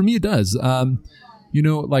 And for me, it does. I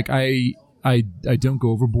don't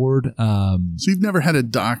go overboard. So you've never had a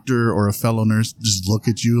doctor or a fellow nurse just look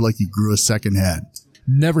at you like you grew a second head?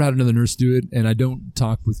 Never had another nurse do it, and I don't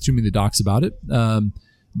talk with too many docs about it.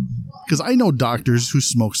 Because I know doctors who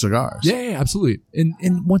smoke cigars. Yeah, absolutely.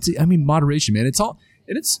 And moderation, man. It's all,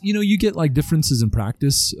 and it's you get differences in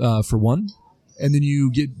practice for one, and then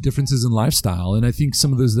you get differences in lifestyle. And I think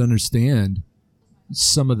some of those that understand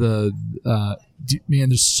some of the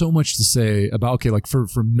there's so much to say about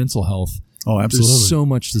for mental health. Oh, absolutely. There's so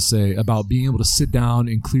much to say about being able to sit down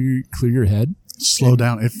and clear your head. Slow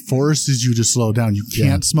down. It forces you to slow down. You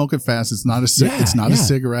can't smoke it fast. It's not a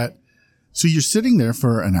cigarette. So you're sitting there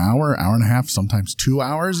for an hour, hour and a half, sometimes 2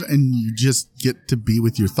 hours, and you just get to be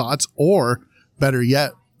with your thoughts, or better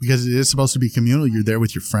yet, because it is supposed to be communal, you're there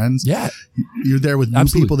with your friends. Yeah. You're there with new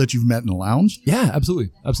people that you've met in a lounge. Yeah, absolutely.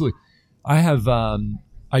 Absolutely. I have,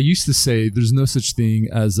 I used to say there's no such thing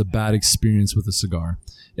as a bad experience with a cigar.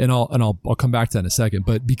 And I'll come back to that in a second.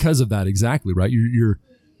 But because of that, exactly, right?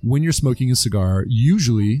 When you're smoking a cigar,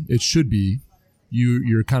 usually it should be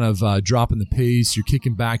You're kind of dropping the pace. You're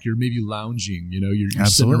kicking back. You're maybe lounging. You're sitting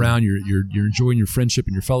Absolutely. around. You're enjoying your friendship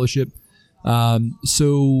and your fellowship.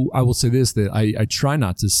 So I will say this: that I try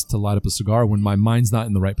not to light up a cigar when my mind's not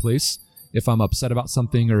in the right place. If I'm upset about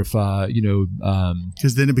something, or if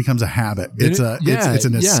because then it becomes a habit. It's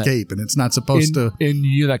an escape, and it's not supposed to. And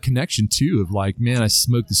that connection too of like, man, I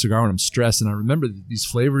smoke the cigar when I'm stressed, and I remember these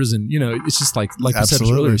flavors, and it's just like I said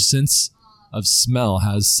earlier, sense of smell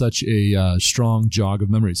has such a strong jog of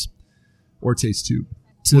memories, or taste too.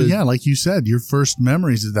 Well, yeah, like you said, your first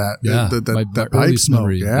memories of that. Yeah, my pipe earliest smoke,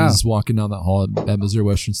 memory is walking down that hall at Missouri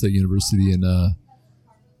Western State University, and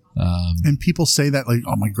people say that like,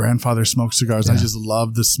 oh, my grandfather smoked cigars. Yeah. I just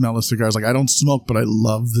love the smell of cigars. Like I don't smoke, but I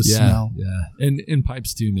love the smell. Yeah, and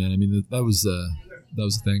pipes too, man. I mean, that was the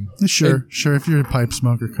thing. Sure. If you're a pipe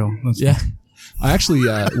smoker, cool. That's yeah. I actually,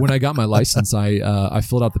 when I got my license, I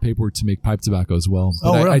filled out the paperwork to make pipe tobacco as well.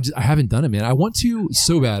 But really? I haven't done it, man. I want to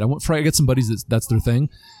so bad. I got some buddies that's their thing,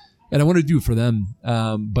 and I want to do it for them.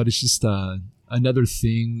 But it's just another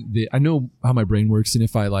thing that I know how my brain works, and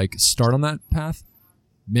if I like start on that path,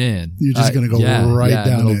 man, you're just gonna go right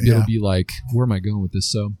down it. It'll be like, where am I going with this?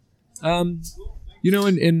 So, and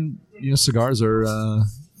cigars are.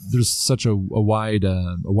 There's such a wide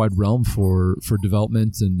realm for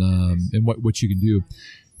development and what you can do.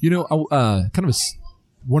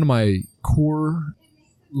 One of my core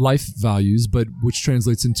life values, but which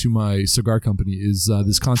translates into my cigar company, is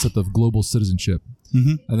this concept of global citizenship.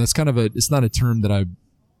 Mm-hmm. And that's kind of it's not a term that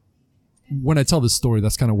when I tell this story,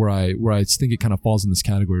 that's kind of where I think it kind of falls in this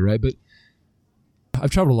category, right? But I've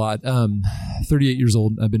traveled a lot. 38 years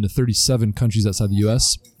old. I've been to 37 countries outside the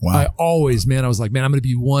U.S. Wow. I was like, man, I'm going to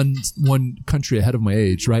be one country ahead of my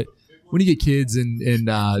age, right? When you get kids and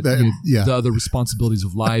the other responsibilities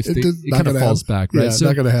of life, it kind of falls back, right? Yeah, so,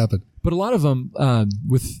 not going to happen. But a lot of them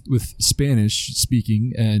with Spanish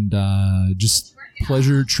speaking and just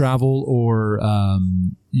pleasure travel or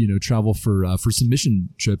travel for some mission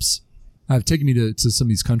trips have taken me to some of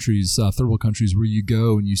these countries, third world countries, where you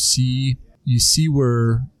go and you see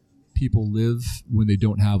where people live when they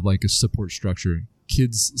don't have like a support structure.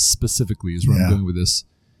 Kids specifically is where I'm going with this.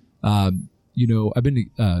 I've been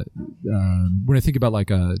to, when I think about like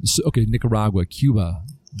Nicaragua, Cuba,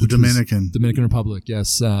 the Dominican Republic.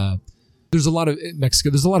 Yes. There's a lot of Mexico.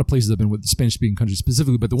 There's a lot of places I've been with, Spanish speaking countries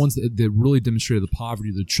specifically, but the ones that really demonstrated the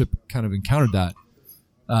poverty of the trip kind of encountered that.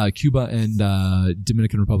 Cuba and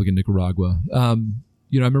Dominican Republic and Nicaragua. I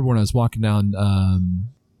remember when I was walking down one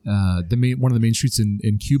of the main streets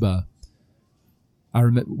in Cuba. I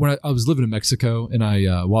remember when I was living in Mexico, and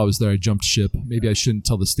while I was there, I jumped ship. Maybe I shouldn't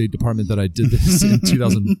tell the State Department that I did this in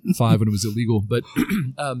 2005 when it was illegal. But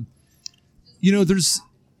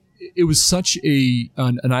it was such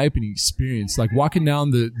an eye-opening experience. Like walking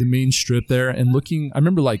down the main strip there and looking. I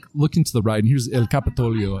remember like looking to the right, and here's El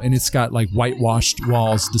Capitolio, and it's got like whitewashed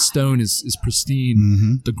walls. The stone is pristine.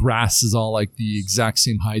 Mm-hmm. The grass is all like the exact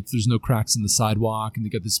same height. There's no cracks in the sidewalk, and they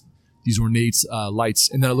got these ornate lights.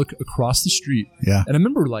 And then I look across the street, and I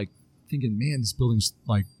remember like thinking, man, this building's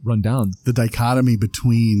like run down. The dichotomy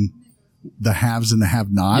between the haves and the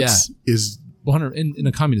have-nots is 100 in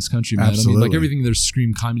a communist country, man. Absolutely. I mean, like everything there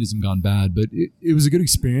screamed communism gone bad, but it was a good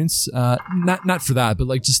experience. Not for that, but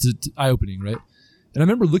like just eye-opening, right? And I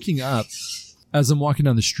remember looking up as I'm walking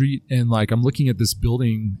down the street, and like I'm looking at this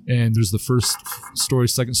building, and there's the first story,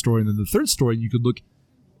 second story, and then the third story. And you could look.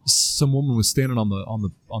 Some woman was standing on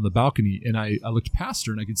the balcony, and I looked past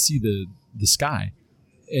her, and I could see the sky,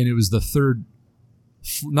 and it was the third,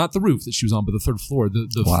 not the roof that she was on, but the third floor.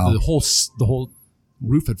 The whole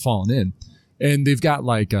roof had fallen in. And they've got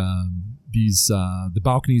like the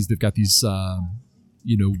balconies. They've got these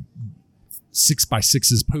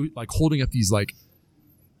 6x6s, like holding up these like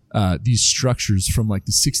these structures from like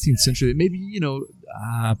the 16th century. Maybe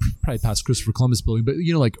probably past Christopher Columbus building, but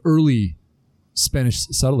like early Spanish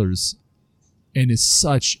settlers. And it's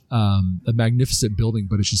such a magnificent building,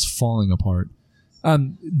 but it's just falling apart.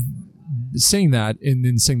 Saying that, and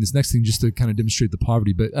then saying this next thing just to kind of demonstrate the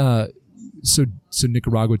poverty, but so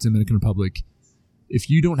Nicaragua, Dominican Republic. If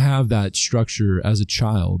you don't have that structure as a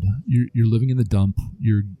child, you're living in the dump.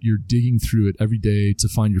 You're digging through it every day to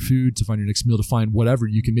find your food, to find your next meal, to find whatever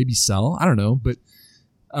you can maybe sell. I don't know, but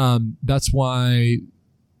that's why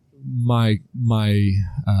my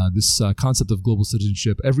this concept of global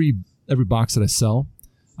citizenship. Every box that I sell,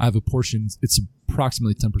 I have a portion. It's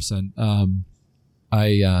approximately 10%.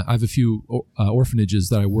 I have a few orphanages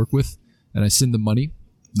that I work with, and I send them money.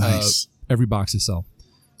 Nice. Every box I sell.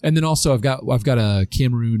 And then also I've got a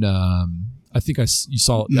Cameroon. I think you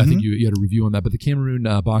saw. Mm-hmm. I think you had a review on that. But the Cameroon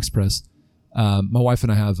box press, My wife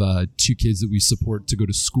and I have 2 kids that we support to go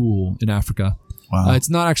to school in Africa. Wow. It's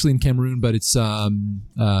not actually in Cameroon, but it's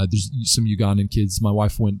there's some Ugandan kids. My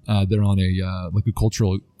wife went there on a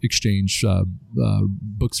cultural exchange,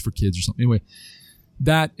 books for kids or something. Anyway,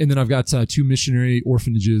 that, and then I've got 2 missionary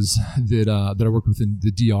orphanages that I work with in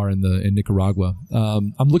the DR and in Nicaragua.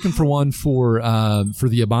 I'm looking for one for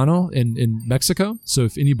the Habano in Mexico. So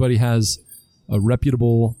if anybody has a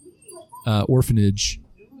reputable orphanage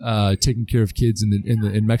taking care of kids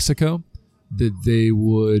in Mexico that they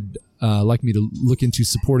would like me to look into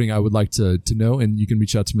supporting, I would like to know, and you can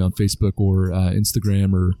reach out to me on Facebook or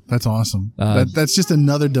Instagram. Or that's awesome. That's just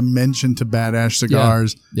another dimension to Badass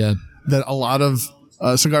Cigars. Yeah. That a lot of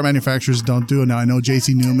cigar manufacturers don't do. Now I know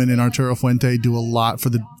JC Newman and Arturo Fuente do a lot for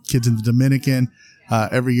the kids in the Dominican.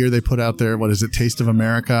 Every year they put out their, Taste of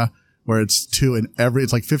America, where it's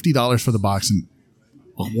it's like $50 for the box, and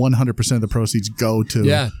 100% of the proceeds go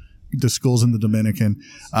to the schools in the Dominican.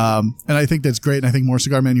 And I think that's great. And I think more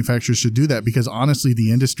cigar manufacturers should do that, because honestly,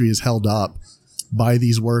 the industry is held up by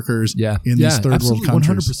these workers in these third world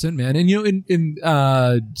countries. 100%, man. And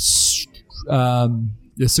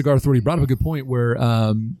the Cigar Authority brought up a good point where,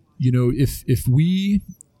 if we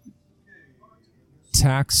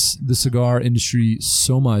tax the cigar industry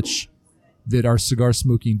so much that our cigar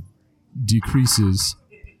smoking decreases,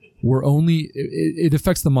 it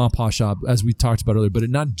affects the ma pa shop, as we talked about earlier, but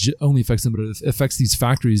it not only affects them, but it affects these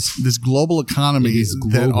factories. This global economy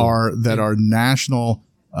that our national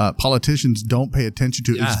politicians don't pay attention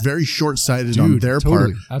to is very short-sighted on their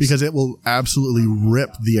part, because it will absolutely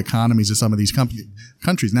rip the economies of some of these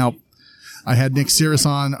countries. Now, I had Nick Cirrus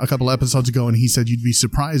on a couple episodes ago, and he said you'd be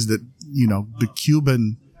surprised that the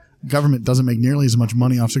Cuban government doesn't make nearly as much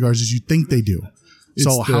money off cigars as you think they do. It's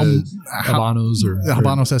so Habanos or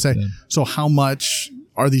Habanos SA. Yeah. So how much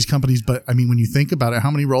are these companies? But I mean, when you think about it, how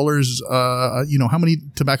many rollers, how many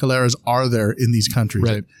tabacaleras are there in these countries?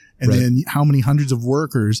 Right. And then how many hundreds of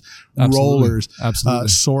workers, rollers,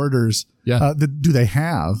 sorters, do they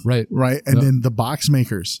have? Right. Right. And then the box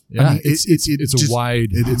makers. Yeah. I mean,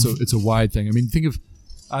 it's a wide thing. I mean,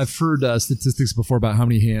 I've heard statistics before about how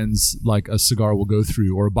many hands like a cigar will go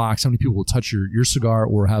through, or a box, how many people will touch your cigar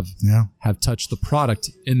or have touched the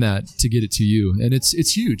product in that to get it to you. And it's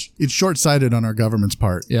huge. It's short-sighted on our government's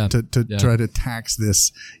part to try to tax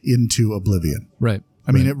this into oblivion. Right.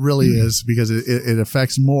 I mean, it really is, because it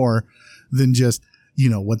affects more than just,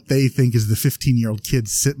 what they think is the 15-year-old kid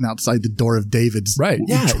sitting outside the door of David's trying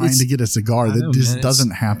to get a cigar. That just doesn't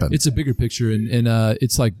happen. It's a bigger picture, and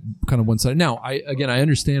it's like kind of one-sided. Now, I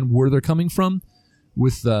understand where they're coming from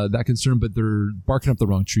with that concern, but they're barking up the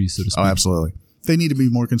wrong tree, so to speak. Oh, absolutely. They need to be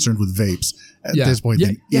more concerned with vapes at this point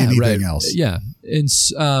than anything else. Yeah. And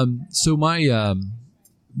so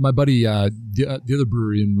my buddy, the other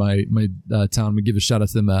brewery in my town, I'm going to give a shout out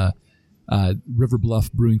to them, River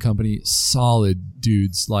Bluff Brewing Company, solid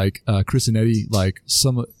dudes, like Chris and Eddie. Like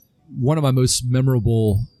one of my most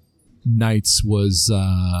memorable nights was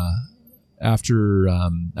after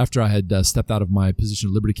I had stepped out of my position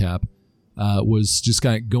at Liberty Cap, was just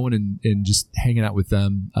kind of going and just hanging out with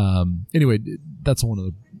them. Anyway, that's a whole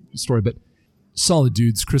other story, but solid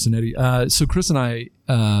dudes, Chris and Eddie. So Chris and I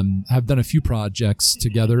have done a few projects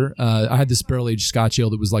together. I had this barrel-aged Scotch ale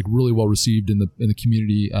that was like really well received in the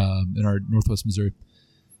community in our Northwest Missouri.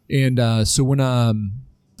 And so when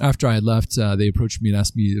after I had left, they approached me and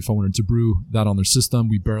asked me if I wanted to brew that on their system.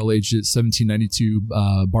 We barrel-aged it,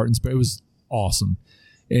 1792 Barton's. It was awesome.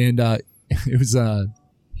 And it was...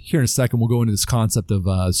 here in a second, we'll go into this concept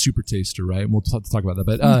of super taster, right? And we'll talk about that.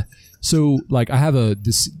 But so, like, I have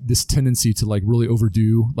this tendency to like really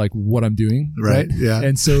overdo like what I'm doing, right? Yeah.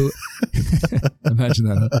 And so, imagine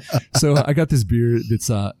that. Huh? So I got this beer that's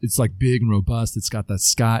it's like big and robust. It's got that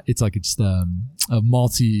Scott. It's like it's a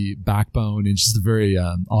malty backbone, and it's just a very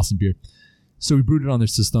awesome beer. So we brewed it on their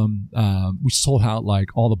system. We sold out like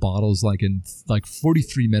all the bottles like in like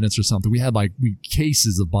 43 minutes or something. We had like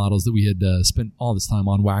cases of bottles that we had spent all this time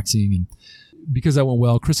on waxing. And because that went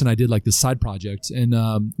well, Chris and I did like this side project. And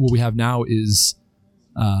what we have now is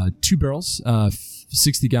 2 barrels,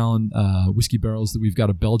 60-gallon whiskey barrels that we've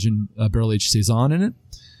got a Belgian barrel-aged Saison in it.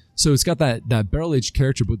 So it's got that barrel-aged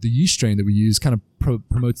character, but the yeast strain that we use kind of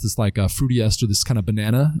promotes this like fruity ester, this kind of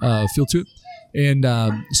banana feel to it. And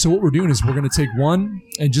so what we're doing is we're going to take one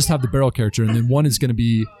and just have the barrel character, and then one is going to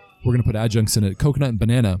be, we're going to put adjuncts in it, coconut and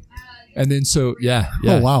banana. And then so,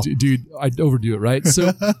 Oh, wow. Dude, I'd overdo it, right?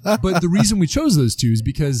 So, but the reason we chose those two is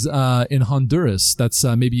because in Honduras, that's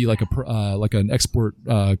maybe like an export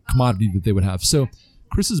commodity that they would have. So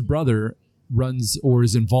Chris's brother runs or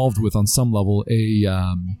is involved with on some level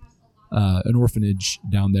an orphanage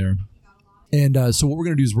down there. And so what we're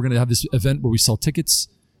going to do is we're going to have this event where we sell tickets.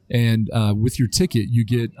 And with your ticket, you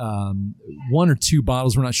get 1 or 2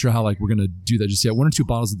 bottles. We're not sure how we're going to do that just yet. 1 or 2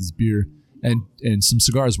 bottles of this beer and some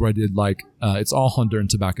cigars where I did it's all Honduran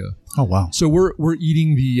tobacco. Oh, wow. So we're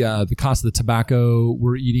eating the cost of the tobacco.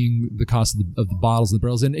 We're eating the cost of the bottles and the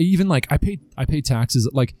barrels. And even I pay taxes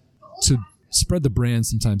to spread the brand.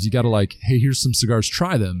 Sometimes you got to hey, here's some cigars,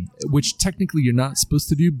 try them, which technically you're not supposed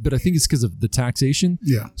to do, but I think it's because of the taxation.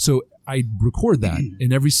 Yeah. So I record that,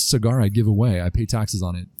 and every cigar I give away, I pay taxes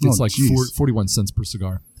on it. It's 41 cents per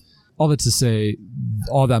cigar. All that to say,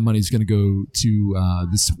 all that money is going to go to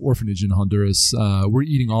this orphanage in Honduras. We're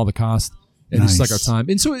eating all the cost, and Nice. it's our time.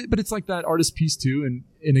 And so, but it's that artist piece too.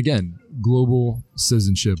 And again, global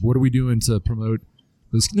citizenship. What are we doing to promote?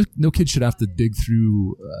 No kid should have to dig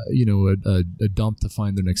through, a dump to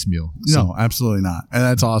find their next meal. So, No, absolutely not. And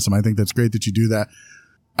that's awesome. I think that's great that you do that.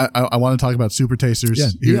 I want to talk about Super Tasters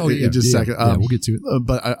in just a second. We'll get to it.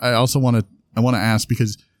 But I also want to ask,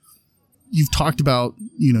 because you've talked about,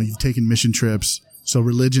 you've taken mission trips. So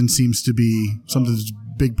religion seems to be something that's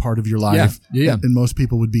a big part of your life. Yeah. And most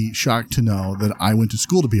people would be shocked to know that I went to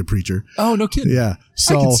school to be a preacher. Oh, no kidding. Yeah.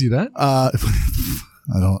 So I can see that.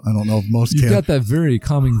 I don't know if most You've can. got that very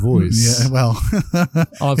calming voice. Yeah, well,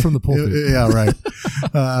 from the pulpit. Yeah, right.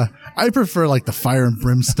 I prefer the fire and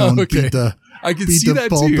brimstone. Okay. I can see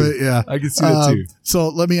that too. Yeah, I can see that too. So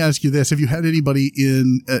let me ask you this: have you had anybody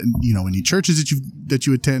in any churches that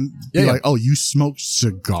you attend? Yeah. Oh, you smoke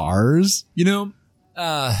cigars?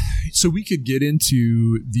 So we could get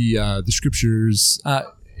into the scriptures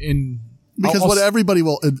because what everybody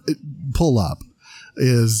will pull up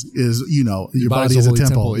is your body is a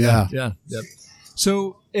temple. Yeah. Yep.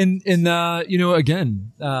 So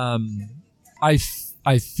again,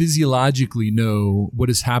 I physiologically know what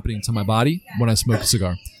is happening to my body when I smoke a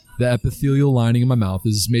cigar. The epithelial lining in my mouth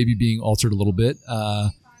is maybe being altered a little bit.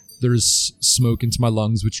 There's smoke into my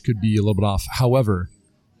lungs, which could be a little bit off. However,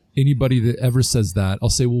 anybody that ever says that, I'll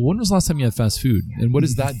say, well, when was the last time you had fast food? And what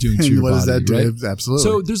is that doing to your body? What is that doing? Right? Absolutely.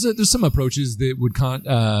 So there's some approaches that would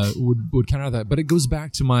counter that, but it goes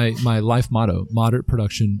back to my life motto: moderate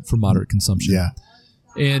production for moderate consumption. Yeah.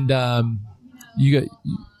 And you got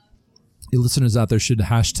listeners out there should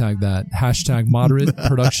hashtag that #moderate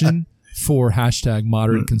production for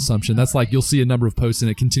 #moderate consumption. That's you'll see a number of posts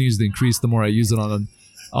and it continues to increase the more I use it on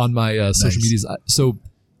my social medias. So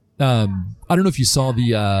I don't know if you saw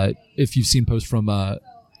if you've seen posts from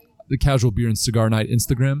the Casual Beer and Cigar Night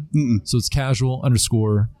Instagram. Mm-mm. So it's casual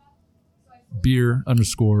 _ beer _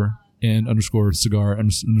 and _ cigar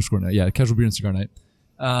 _ night. Yeah, Casual Beer and Cigar Night.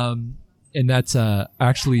 And that's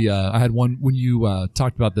actually I had one when you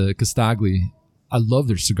talked about the Castagli. I love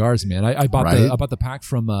their cigars, man. I bought the pack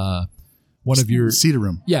from one of your Cedar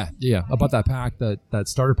Room. Yeah. I bought that pack, that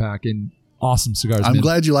starter pack, and awesome cigars. I'm man.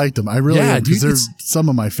 glad you liked them. I really am, because they're some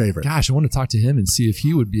of my favorite. Gosh, I want to talk to him and see if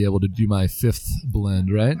he would be able to do my 5th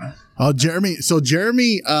blend, right? Oh, Jeremy. So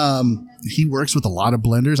Jeremy, he works with a lot of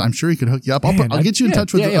blenders. I'm sure he could hook you up. I'll get you in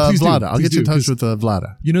touch with Vlada. I'll get you in touch with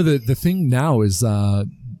Vlada. The thing now is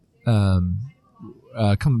coming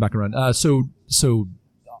back around. So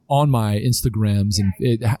on my Instagrams and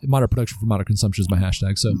moderate production for moderate consumption is my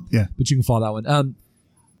hashtag. So yeah, but you can follow that one.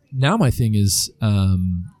 Now my thing is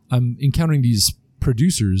I'm encountering these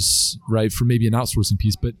producers, right, for maybe an outsourcing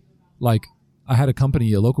piece, but I had a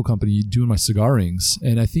local company doing my cigar rings,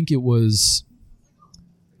 and I think it was,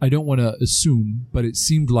 I don't want to assume, but it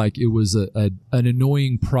seemed like it was an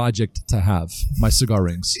annoying project to have, my cigar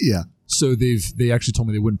rings. Yeah. So they actually told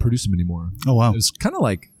me they wouldn't produce them anymore. Oh, wow. It was kind of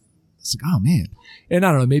it's oh man. And I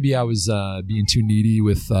don't know, maybe I was being too needy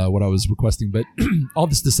with what I was requesting, but all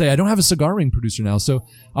this to say, I don't have a cigar ring producer now, so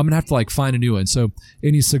I'm gonna have to find a new one. So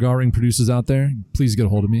any cigar ring producers out there, please get a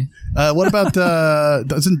hold of me. What about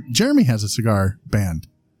doesn't Jeremy has a cigar band?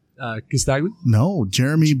 Castagli? No,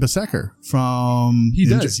 Jeremy Besecker from he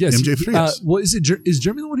does. Yes, MJ Frias. Well, is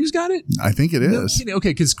Jeremy the one who's got it? I think it is. Okay,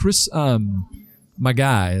 because Chris, my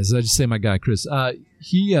guy, as I just say, my guy Chris,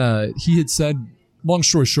 he had said. Long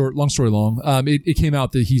story short, long story long. It came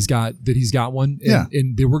out that he's got one,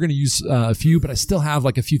 and they were going to use a few, but I still have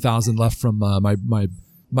a few thousand left from my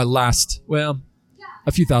last. Well,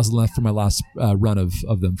 a few thousand left from my last run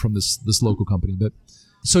of them from this local company. But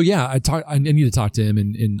so yeah, I need to talk to him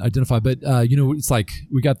and identify. But it's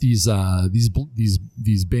we got these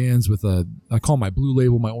bands with I call them my blue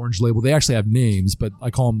label, my orange label. They actually have names, but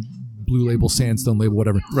I call them blue label, sandstone label,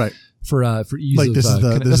 whatever. Right. For ease of this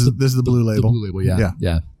is the blue label. The blue label,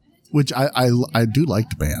 yeah. Which I do like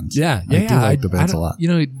the bands. Yeah. I do like the bands a lot.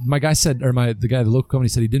 My guy said, or the guy at the local company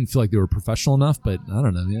said he didn't feel like they were professional enough, but I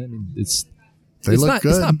don't know. Yeah, I mean, it's They look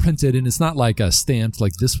good. It's not printed and it's not like a stamped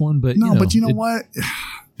like this one, but no, but you know what?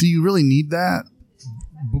 Do you really need that?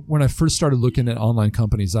 When I first started looking at online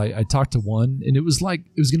companies, I talked to one and it was going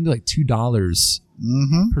to be like $2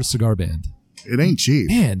 per cigar band. It ain't cheap.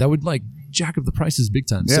 Man, that would like jack up the prices big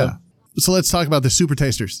time. Yeah. So let's talk about the super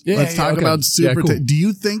tasters. Yeah, let's talk about super. Cool. Do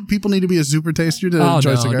you think people need to be a super taster to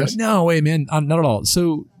enjoy cigars? No way, man. Not at all.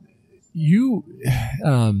 So you,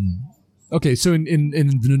 okay. So in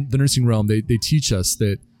the nursing realm, they teach us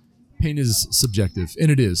that pain is subjective,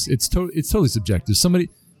 and it is. It's totally subjective.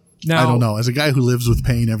 Now, I don't know. As a guy who lives with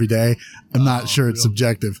pain every day, I'm not sure it's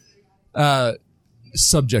subjective.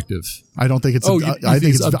 Subjective. I don't think it's. I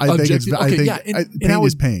think pain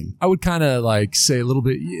is pain. I would kind of like say a little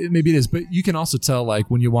bit. Maybe it is, but you can also tell like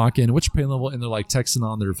when you walk in, what's your pain level, and they're like texting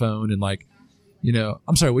on their phone and like,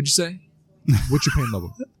 I'm sorry, what'd you say? What's your pain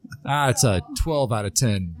level? It's a 12 out of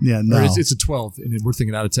 10. Yeah, no, or it's a 12, and we're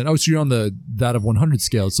thinking out of 10. Oh, so you're on that of 100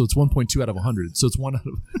 scale, so it's 1.2 out of 100. So it's 1 out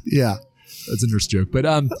of. Yeah, that's a nurse joke, but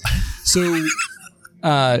so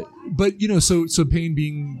pain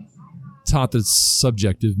being taught that it's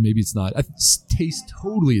subjective. Maybe it's not. Taste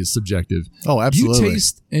totally is subjective. Oh, absolutely. You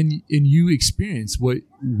taste and you experience what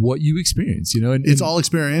you experience. And it's all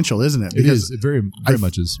experiential, isn't it? Because it very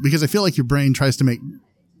much is. Because I feel like your brain tries to make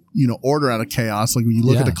order out of chaos. Like when you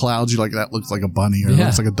look at the clouds, you're like, that looks like a bunny or it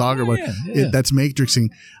looks like a dog or what. That's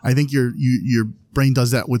matrixing. I think your brain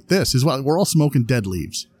does that with this as well. We're all smoking dead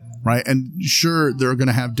leaves. Right. And sure, they're going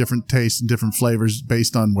to have different tastes and different flavors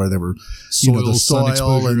based on where they were, the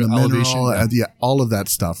soil and the mineral, all of that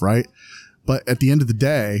stuff. Right. But at the end of the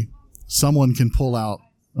day, someone can pull out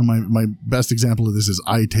my best example of this is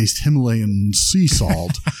I taste Himalayan sea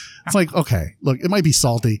salt. It's like, okay, look, it might be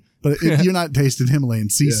salty, but you're not tasting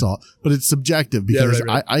Himalayan sea salt, but it's subjective because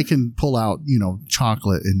I can pull out,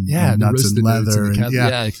 chocolate and nuts and leather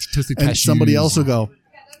and somebody else will go,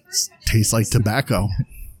 tastes like tobacco.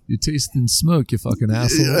 You taste and smoke, you fucking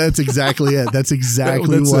asshole. That's exactly it. That's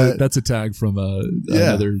exactly that's a tag from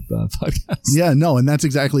another podcast. Yeah, no, and that's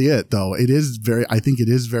exactly it. Though I think it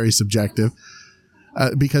is very subjective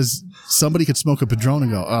because somebody could smoke a Padron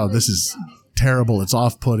and go, "Oh, this is terrible. It's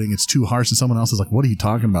off-putting. It's too harsh," and someone else is like, "What are you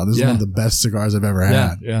talking about? This is one of the best cigars I've ever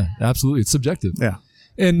had." Yeah, absolutely. It's subjective. Yeah.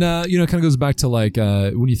 And, it kind of goes back to like,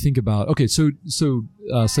 when you think about, okay, so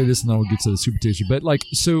say this and then we'll get to the super taster, but like,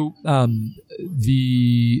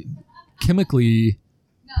 the chemically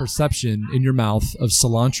perception in your mouth of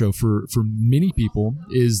cilantro for many people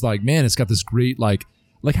is like, man, it's got this great, like,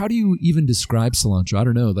 how do you even describe cilantro? I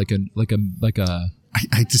don't know,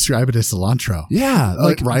 I describe it as cilantro. Yeah.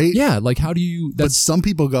 Right? Yeah. Like, how do you, but some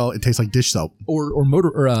people go, it tastes like dish soap or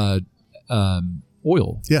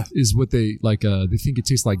oil is what they like. They think it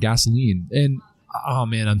tastes like gasoline, and oh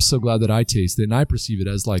man, I'm so glad that I taste it and I perceive it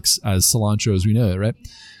as cilantro as we know it, right?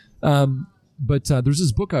 But there's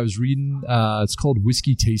this book I was reading. It's called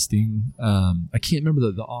Whiskey Tasting. I can't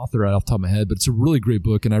remember the author right off the top of my head, but it's a really great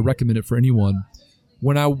book, and I recommend it for anyone.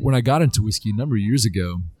 When I got into whiskey a number of years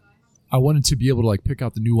ago, I wanted to be able to like pick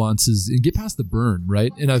out the nuances and get past the burn,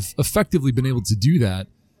 right? And I've effectively been able to do that.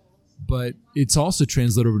 But it's also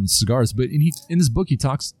translated over into cigars. But in this book, he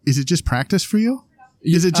talks. Is it just practice for you?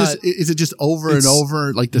 Is it just over and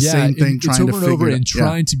over like the same thing? Trying to figure it out?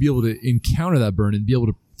 Trying to be able to encounter that burn and be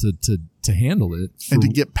able to handle it and to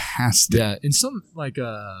get past it. Yeah, and some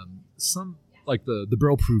the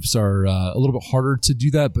barrel proofs are a little bit harder to do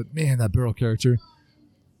that. But man, that barrel character.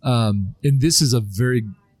 And this is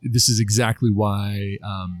exactly why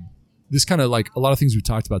this kind of like a lot of things we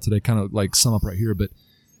talked about today kind of like sum up right here, but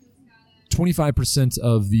 25%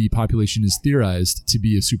 of the population is theorized to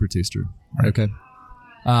be a super taster. Right. Okay.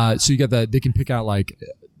 So you got that, they can pick out like,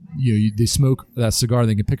 they smoke that cigar,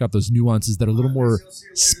 they can pick out those nuances that are a little more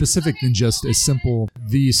specific than just the simple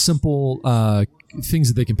things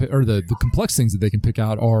that they can pick, or the complex things that they can pick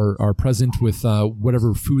out are present with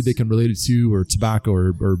whatever food they can relate it to, or tobacco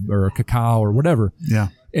or cacao or whatever. Yeah.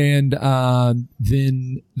 And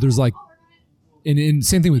then there's like, and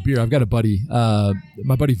same thing with beer. I've got a buddy,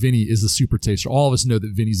 my buddy Vinny is a super taster. All of us know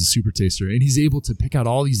that Vinny's a super taster, and he's able to pick out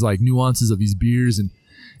all these like nuances of these beers and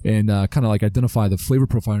kind of like identify the flavor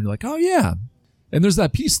profile. And you're like, oh yeah. And there's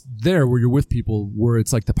that piece there where you're with people where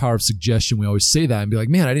it's like the power of suggestion. We always say that and be like,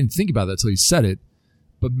 man, I didn't think about that till you said it,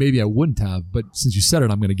 but maybe I wouldn't have. But since you said it,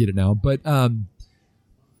 I'm going to get it now. But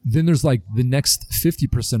then there's like the next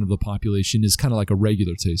 50% of the population is kind of like a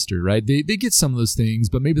regular taster, right? They get some of those things,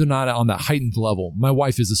 but maybe they're not on that heightened level. My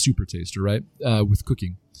wife is a super taster, right? With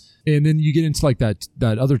cooking. And then you get into like that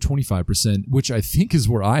other 25%, which I think is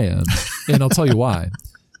where I am. And I'll tell you why.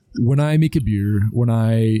 When I make a beer, when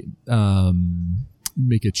I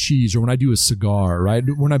make a cheese, or when I do a cigar, right?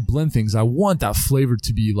 When I blend things, I want that flavor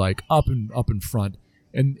to be like up in front.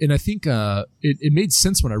 And I think it made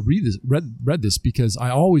sense when I read this, because I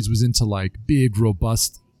always was into like big,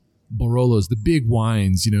 robust Barolos, the big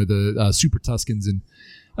wines, the Super Tuscans and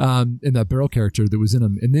that barrel character that was in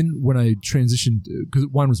them. And then when I transitioned, because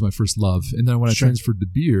wine was my first love, and then when I transferred to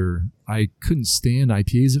beer, I couldn't stand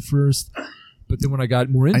IPAs at first. But then when I got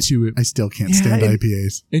more into it, I still can't stand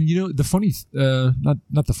IPAs. And the funny,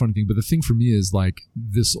 not the funny thing, but the thing for me is like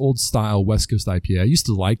this old style West Coast IPA. I used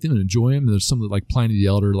to like them and enjoy them. There's some that like Pliny the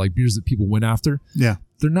Elder, like beers that people went after. Yeah,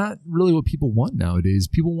 they're not really what people want nowadays.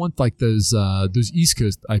 People want like those East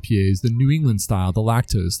Coast IPAs, the New England style, the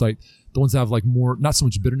lactose, like the ones that have like more, not so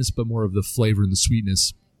much bitterness, but more of the flavor and the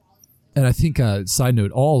sweetness. And I think, side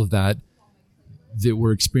note, all of that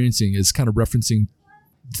we're experiencing is kind of referencing.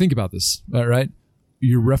 Think about this, all right?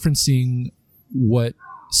 You're referencing what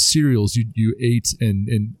cereals you ate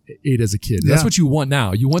and ate as a kid. Yeah. That's what you want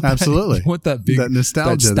now. You want that, absolutely. You want that big that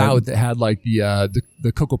nostalgia, that stout that had like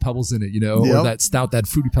the Cocoa Pebbles in it, or that stout that had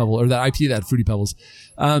Fruity Pebble, or that IPA that had Fruity Pebbles.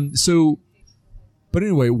 But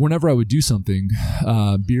anyway, whenever I would do something,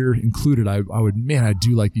 beer included, I'd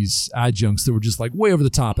do like these adjuncts that were just like way over the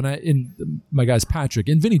top. And my guys Patrick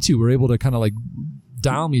and Vinny too were able to kind of like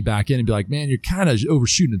dial me back in and be like, man, you're kind of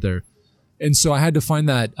overshooting it there. And so I had to find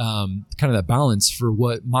that kind of that balance for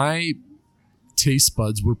what my taste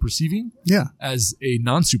buds were perceiving as a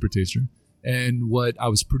non-super taster, and what I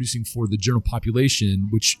was producing for the general population,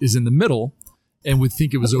 which is in the middle and would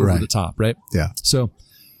think it was over the top, right? Yeah. So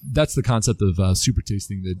that's the concept of super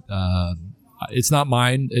tasting. That it's not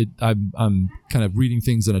mine. I'm kind of reading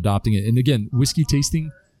things and adopting it. And again, whiskey tasting,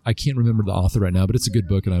 I can't remember the author right now, but it's a good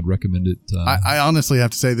book and I'd recommend it. I honestly have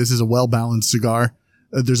to say this is a well-balanced cigar.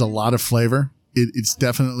 There's a lot of flavor. It's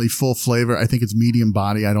definitely full flavor. I think it's medium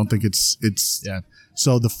body. I don't think it's.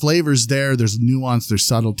 So the flavor's there. There's nuance. There's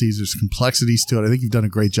subtleties. There's complexities to it. I think you've done a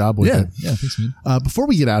great job with it. Yeah, thanks, man. Before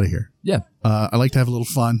we get out of here, I like to have a little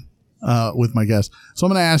fun with my guests. So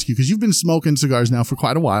I'm going to ask you, because you've been smoking cigars now for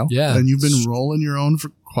quite a while. Yeah. And you've been rolling your own for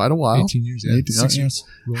quite a while. 18 years. 6 years.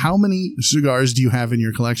 How many cigars do you have in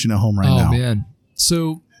your collection at home right now? Oh, man.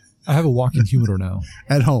 So I have a walk-in humidor now.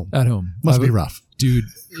 At home? At home. Must be rough. Dude,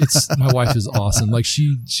 my wife is awesome. Like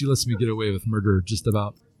she lets me get away with murder just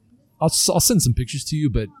about. I'll send some pictures to you,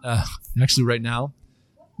 but actually right now,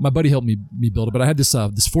 my buddy helped me build it. But I had this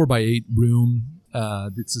 4x8 room.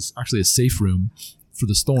 It's actually a safe room for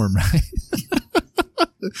the storm, right?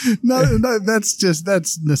 No,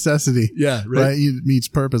 that's necessity. Yeah, right. It meets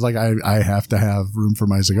purpose. Like I have to have room for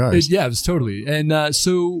my cigars. It was totally. And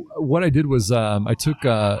so what I did was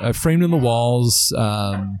I framed in the walls.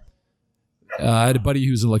 I had a buddy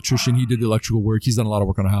who's an electrician. He did the electrical work. He's done a lot of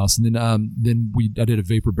work on a house. And then I did a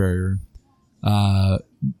vapor barrier,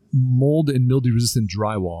 mold and mildew resistant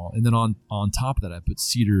drywall. And then on top of that, I put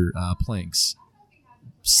cedar planks,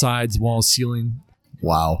 sides, walls, ceiling.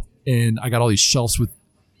 Wow. And I got all these shelves with.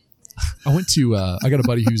 I got a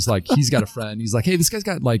buddy who's like, he's got a friend. He's like, hey, this guy's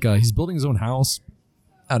got like, he's building his own house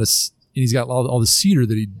and he's got all the cedar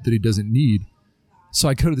that he doesn't need. So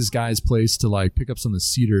I go to this guy's place to like pick up some of the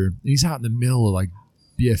cedar, and he's out in the middle of like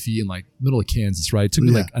BFE in like middle of Kansas, right? It took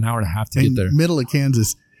me like an hour and a half to get there. Middle of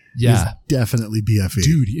Kansas is definitely BFE.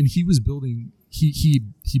 Dude, and he was building, he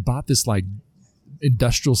bought this like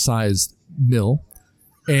industrial sized mill,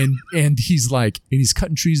 and he's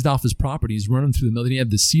cutting trees off his property. He's running through the mill. Then he had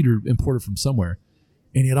the cedar imported from somewhere,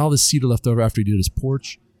 and he had all this cedar left over after he did his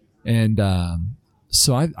porch. And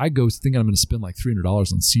so I go thinking I'm going to spend like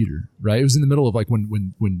 $300 on cedar, right? It was in the middle of like when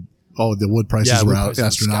the wood prices were out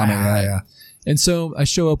astronomical. Yeah. And so I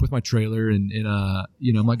show up with my trailer and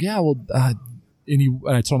I'm like, yeah, well, and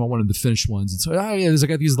I told him I wanted the finished ones. And so, I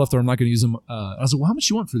got these left over. I'm not going to use them. I was like, well, how much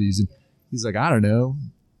you want for these? And he's like, I don't know,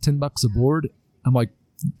 $10 a board. I'm like,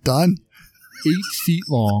 done. 8 feet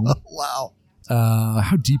long. Oh, wow.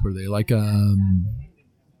 How deep are they? Like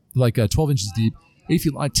 12 inches deep. 8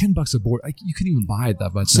 feet, like $10 a board. You couldn't even buy it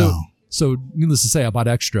that much. So needless to say, I bought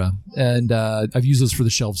extra, and I've used those for the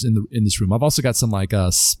shelves in this room. I've also got some like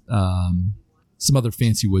some other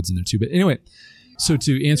fancy woods in there too. But anyway, so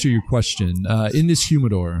to answer your question, in this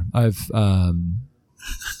humidor, I've gosh,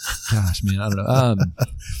 man, I don't know.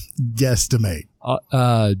 Guesstimate.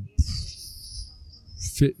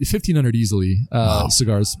 1,500 easily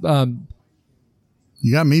cigars.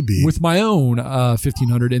 You got me beat. With my own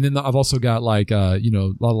 1,500, and then I've also got like a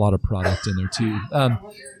lot of product in there too.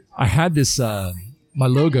 I had this my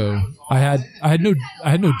logo. I had no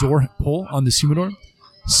door pull on this humidor,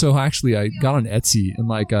 so actually I got on Etsy and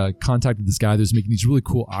like contacted this guy that was making these really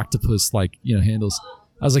cool octopus handles.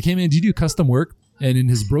 I was like, hey man, do you do custom work? and in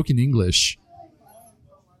his broken English,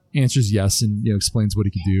 answers yes and explains what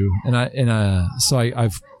he could do. So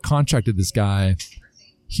I've contracted this guy.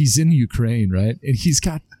 He's in Ukraine, right? And he's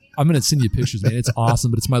got. I'm gonna send you pictures, man. It's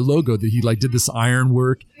awesome, but it's my logo that he did this iron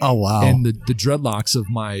work. Oh wow! And the dreadlocks of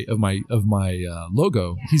my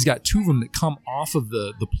logo. He's got 2 of them that come off of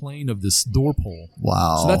the plane of this door pole.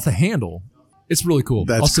 Wow! So that's the handle. It's really cool.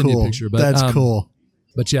 That's I'll send cool. you a picture. But, that's cool.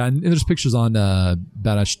 But yeah, and there's pictures on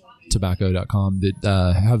badashtobacco.com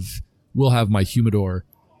that will have my humidor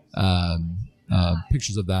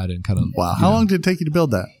pictures of that and kind of. Wow! How long did it take you to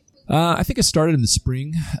build that? I think I started in the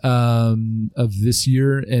spring of this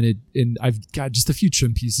year, and I've got just a few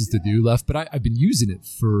trim pieces to do left, but I've been using it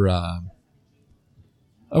for.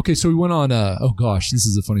 Okay, so we went on. Oh gosh, this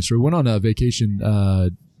is a funny story. We went on a vacation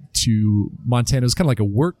to Montana. It was kind of like a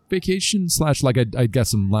work vacation / like I got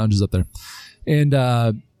some lounges up there, and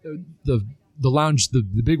the lounge, the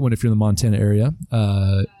big one, if you're in the Montana area,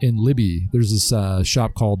 in Libby, there's this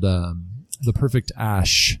shop called The Perfect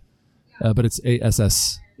Ash, but it's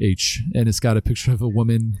ASSH, and it's got a picture of a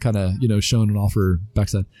woman kind of showing it off her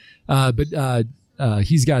backside. But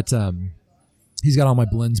he's got all my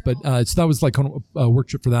blends. But so that was like a work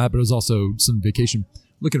trip for that. But it was also some vacation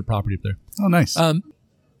looking at property up there. Oh, nice.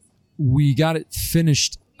 We got it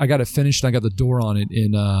finished. I got it finished. And I got the door on it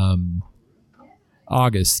in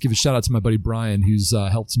August. Give a shout out to my buddy Brian, who's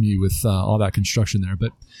helped me with all that construction there.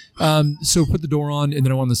 But so put the door on, and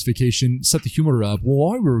then I went on this vacation, set the humidor up. Well,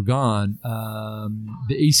 while we were gone,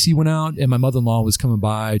 the AC went out, and my mother-in-law was coming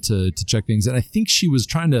by to check things, and I think she was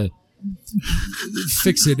trying to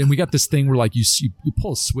fix it. And we got this thing where like you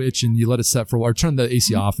pull a switch and you let it set for a while, or turn the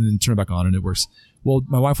AC off and then turn it back on, and it works. Well,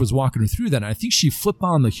 my wife was walking her through that, and I think she flipped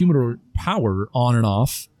on the humidor power on and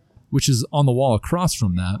off, which is on the wall across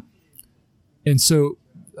from that. And so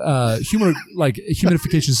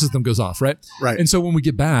humidification system goes off, right? Right. And so when we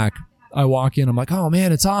get back, I walk in, I'm like, oh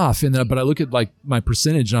man, it's off. And then, but I look at like my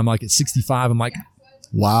percentage and I'm like at 65. I'm like,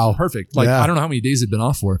 wow, perfect. Like, yeah. I don't know how many days it'd been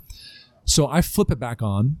off for. So I flip it back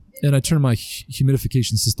on and I turn my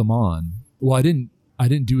humidification system on. Well, I didn't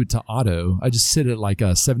do it to auto. I just sit at like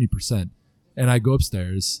 70%, and I go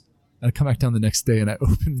upstairs and I come back down the next day and I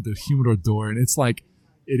open the humidor door, and it's like,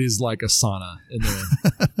 it is like a sauna in there.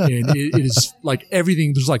 And it is like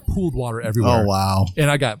everything. There's like pooled water everywhere. Oh, wow.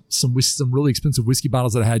 And I got some really expensive whiskey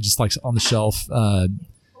bottles that I had just like on the shelf. And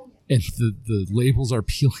the labels are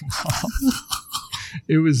peeling off.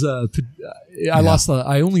 It was,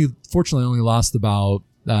 fortunately only lost about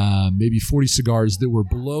maybe 40 cigars that were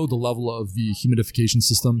below the level of the humidification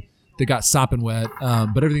system. They got sopping wet.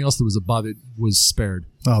 But everything else that was above it was spared.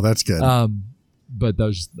 Oh, that's good. But that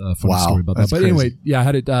was just a funny story about that. But crazy. Anyway, yeah, I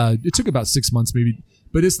had it. It took about 6 months maybe,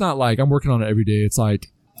 but it's not like I'm working on it every day. It's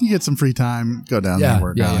like you get some free time, go down there and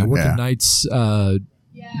work on it. Working nights, I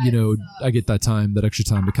get that extra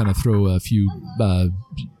time to kind of throw a few,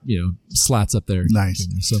 slats up there. Nice.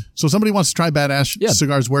 So somebody wants to try Bad Ash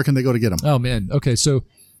cigars. Where can they go to get them? Oh man. Okay. So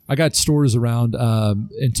I got stores around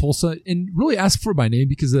in Tulsa, and really ask for it by name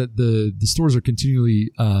because the stores are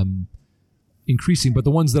continually increasing, but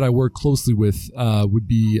the ones that I work closely with would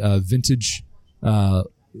be vintage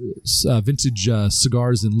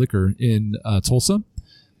cigars and liquor in Tulsa,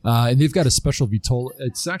 and they've got a special Vitola.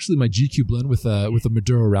 It's actually my GQ blend with a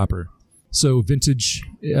Maduro wrapper. So vintage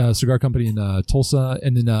cigar company in Tulsa,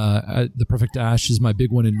 and then the Perfect Ash is my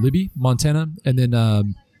big one in Libby, Montana, and then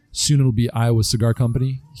soon it'll be Iowa Cigar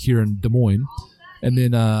Company here in Des Moines, and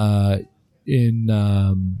then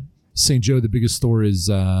in St. Joe, the biggest store is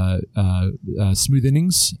Smooth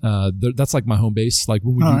Innings. That's like my home base. Like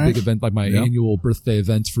when we do a big event, like my annual birthday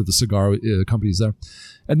event for the cigar companies there.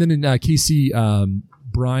 And then in KC,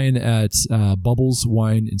 Brian at Bubbles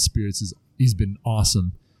Wine and Spirits he's been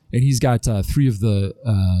awesome, and he's got 3 of the.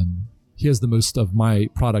 He has the most of my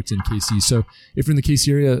product in KC. So if you're in the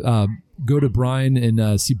KC area, go to Brian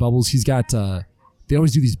and see Bubbles. He's got. They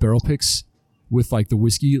always do these barrel picks with like the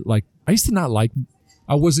whiskey. Like I used to not like.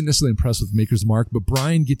 I wasn't necessarily impressed with Maker's Mark, but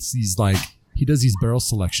Brian gets these he does these barrel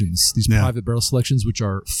selections, these private barrel selections, which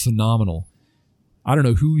are phenomenal. I don't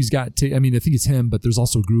know who he's got. I think it's him, but there's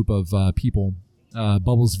also a group of people,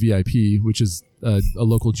 Bubbles VIP, which is a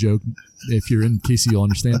local joke. If you're in KC, you'll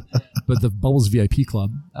understand. But the Bubbles VIP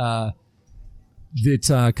club that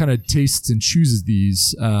kind of tastes and chooses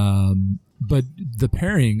these. But the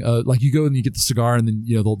pairing, like you go and you get the cigar, and then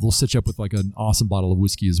they'll set you up with like an awesome bottle of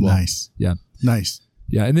whiskey as well. Nice, yeah, nice.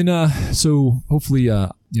 Yeah, and then so hopefully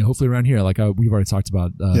around here, like we've already talked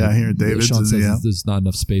about. Here at David's, Sean says there's not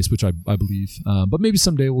enough space, which I believe. But maybe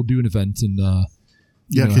someday we'll do an event and.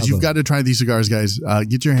 Because you've got to try these cigars, guys.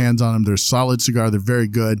 Get your hands on them. They're a solid cigar. They're very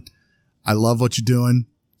good. I love what you're doing.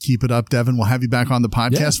 Keep it up, Devin. We'll have you back on the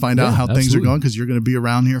podcast, find out how things are going, because you're going to be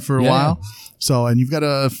around here for a while. So, and you've got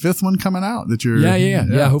a 5th one coming out that you're...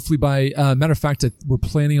 Yeah. Hopefully by... matter of fact, we're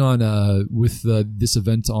planning on, with this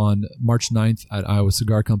event on March 9th at Iowa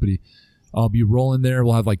Cigar Company, I'll be rolling there.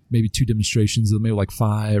 We'll have like maybe 2 demonstrations, maybe like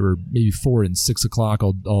 5 or maybe 4 and 6 o'clock.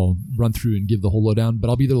 I'll run through and give the whole lowdown, but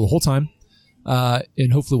I'll be there the whole time.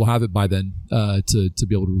 And hopefully we'll have it by then to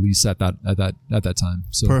be able to release at that time.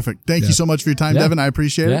 So perfect. Thank you so much for your time, Devin. I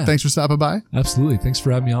appreciate it. Thanks for stopping by. Absolutely. Thanks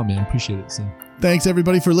for having me on, man. I appreciate it. So thanks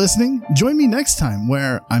everybody for listening. Join me next time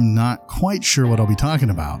where I'm not quite sure what I'll be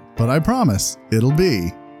talking about, but I promise it'll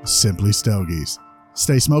be Simply Stogies.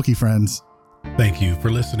 Stay smoky, friends. Thank you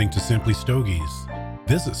for listening to Simply Stogies.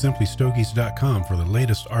 Visit simplystogies.com for the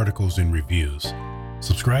latest articles and reviews.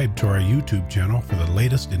 Subscribe to our YouTube channel for the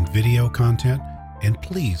latest in video content, and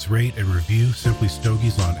please rate and review Simply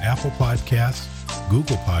Stogies on Apple Podcasts,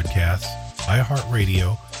 Google Podcasts,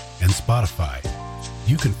 iHeartRadio, and Spotify.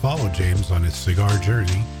 You can follow James on his cigar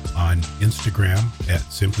journey on Instagram at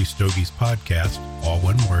Simply Stogies Podcast, all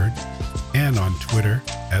one word, and on Twitter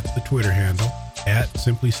at the Twitter handle at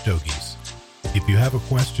Simply Stogies. If you have a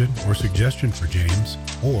question or suggestion for James,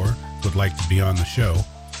 or would like to be on the show,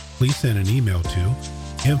 please send an email to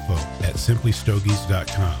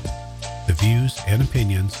info@simplystogies.com. The views and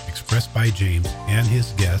opinions expressed by James and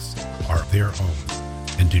his guests are their own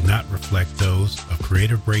and do not reflect those of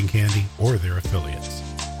Creative Brain Candy or their affiliates.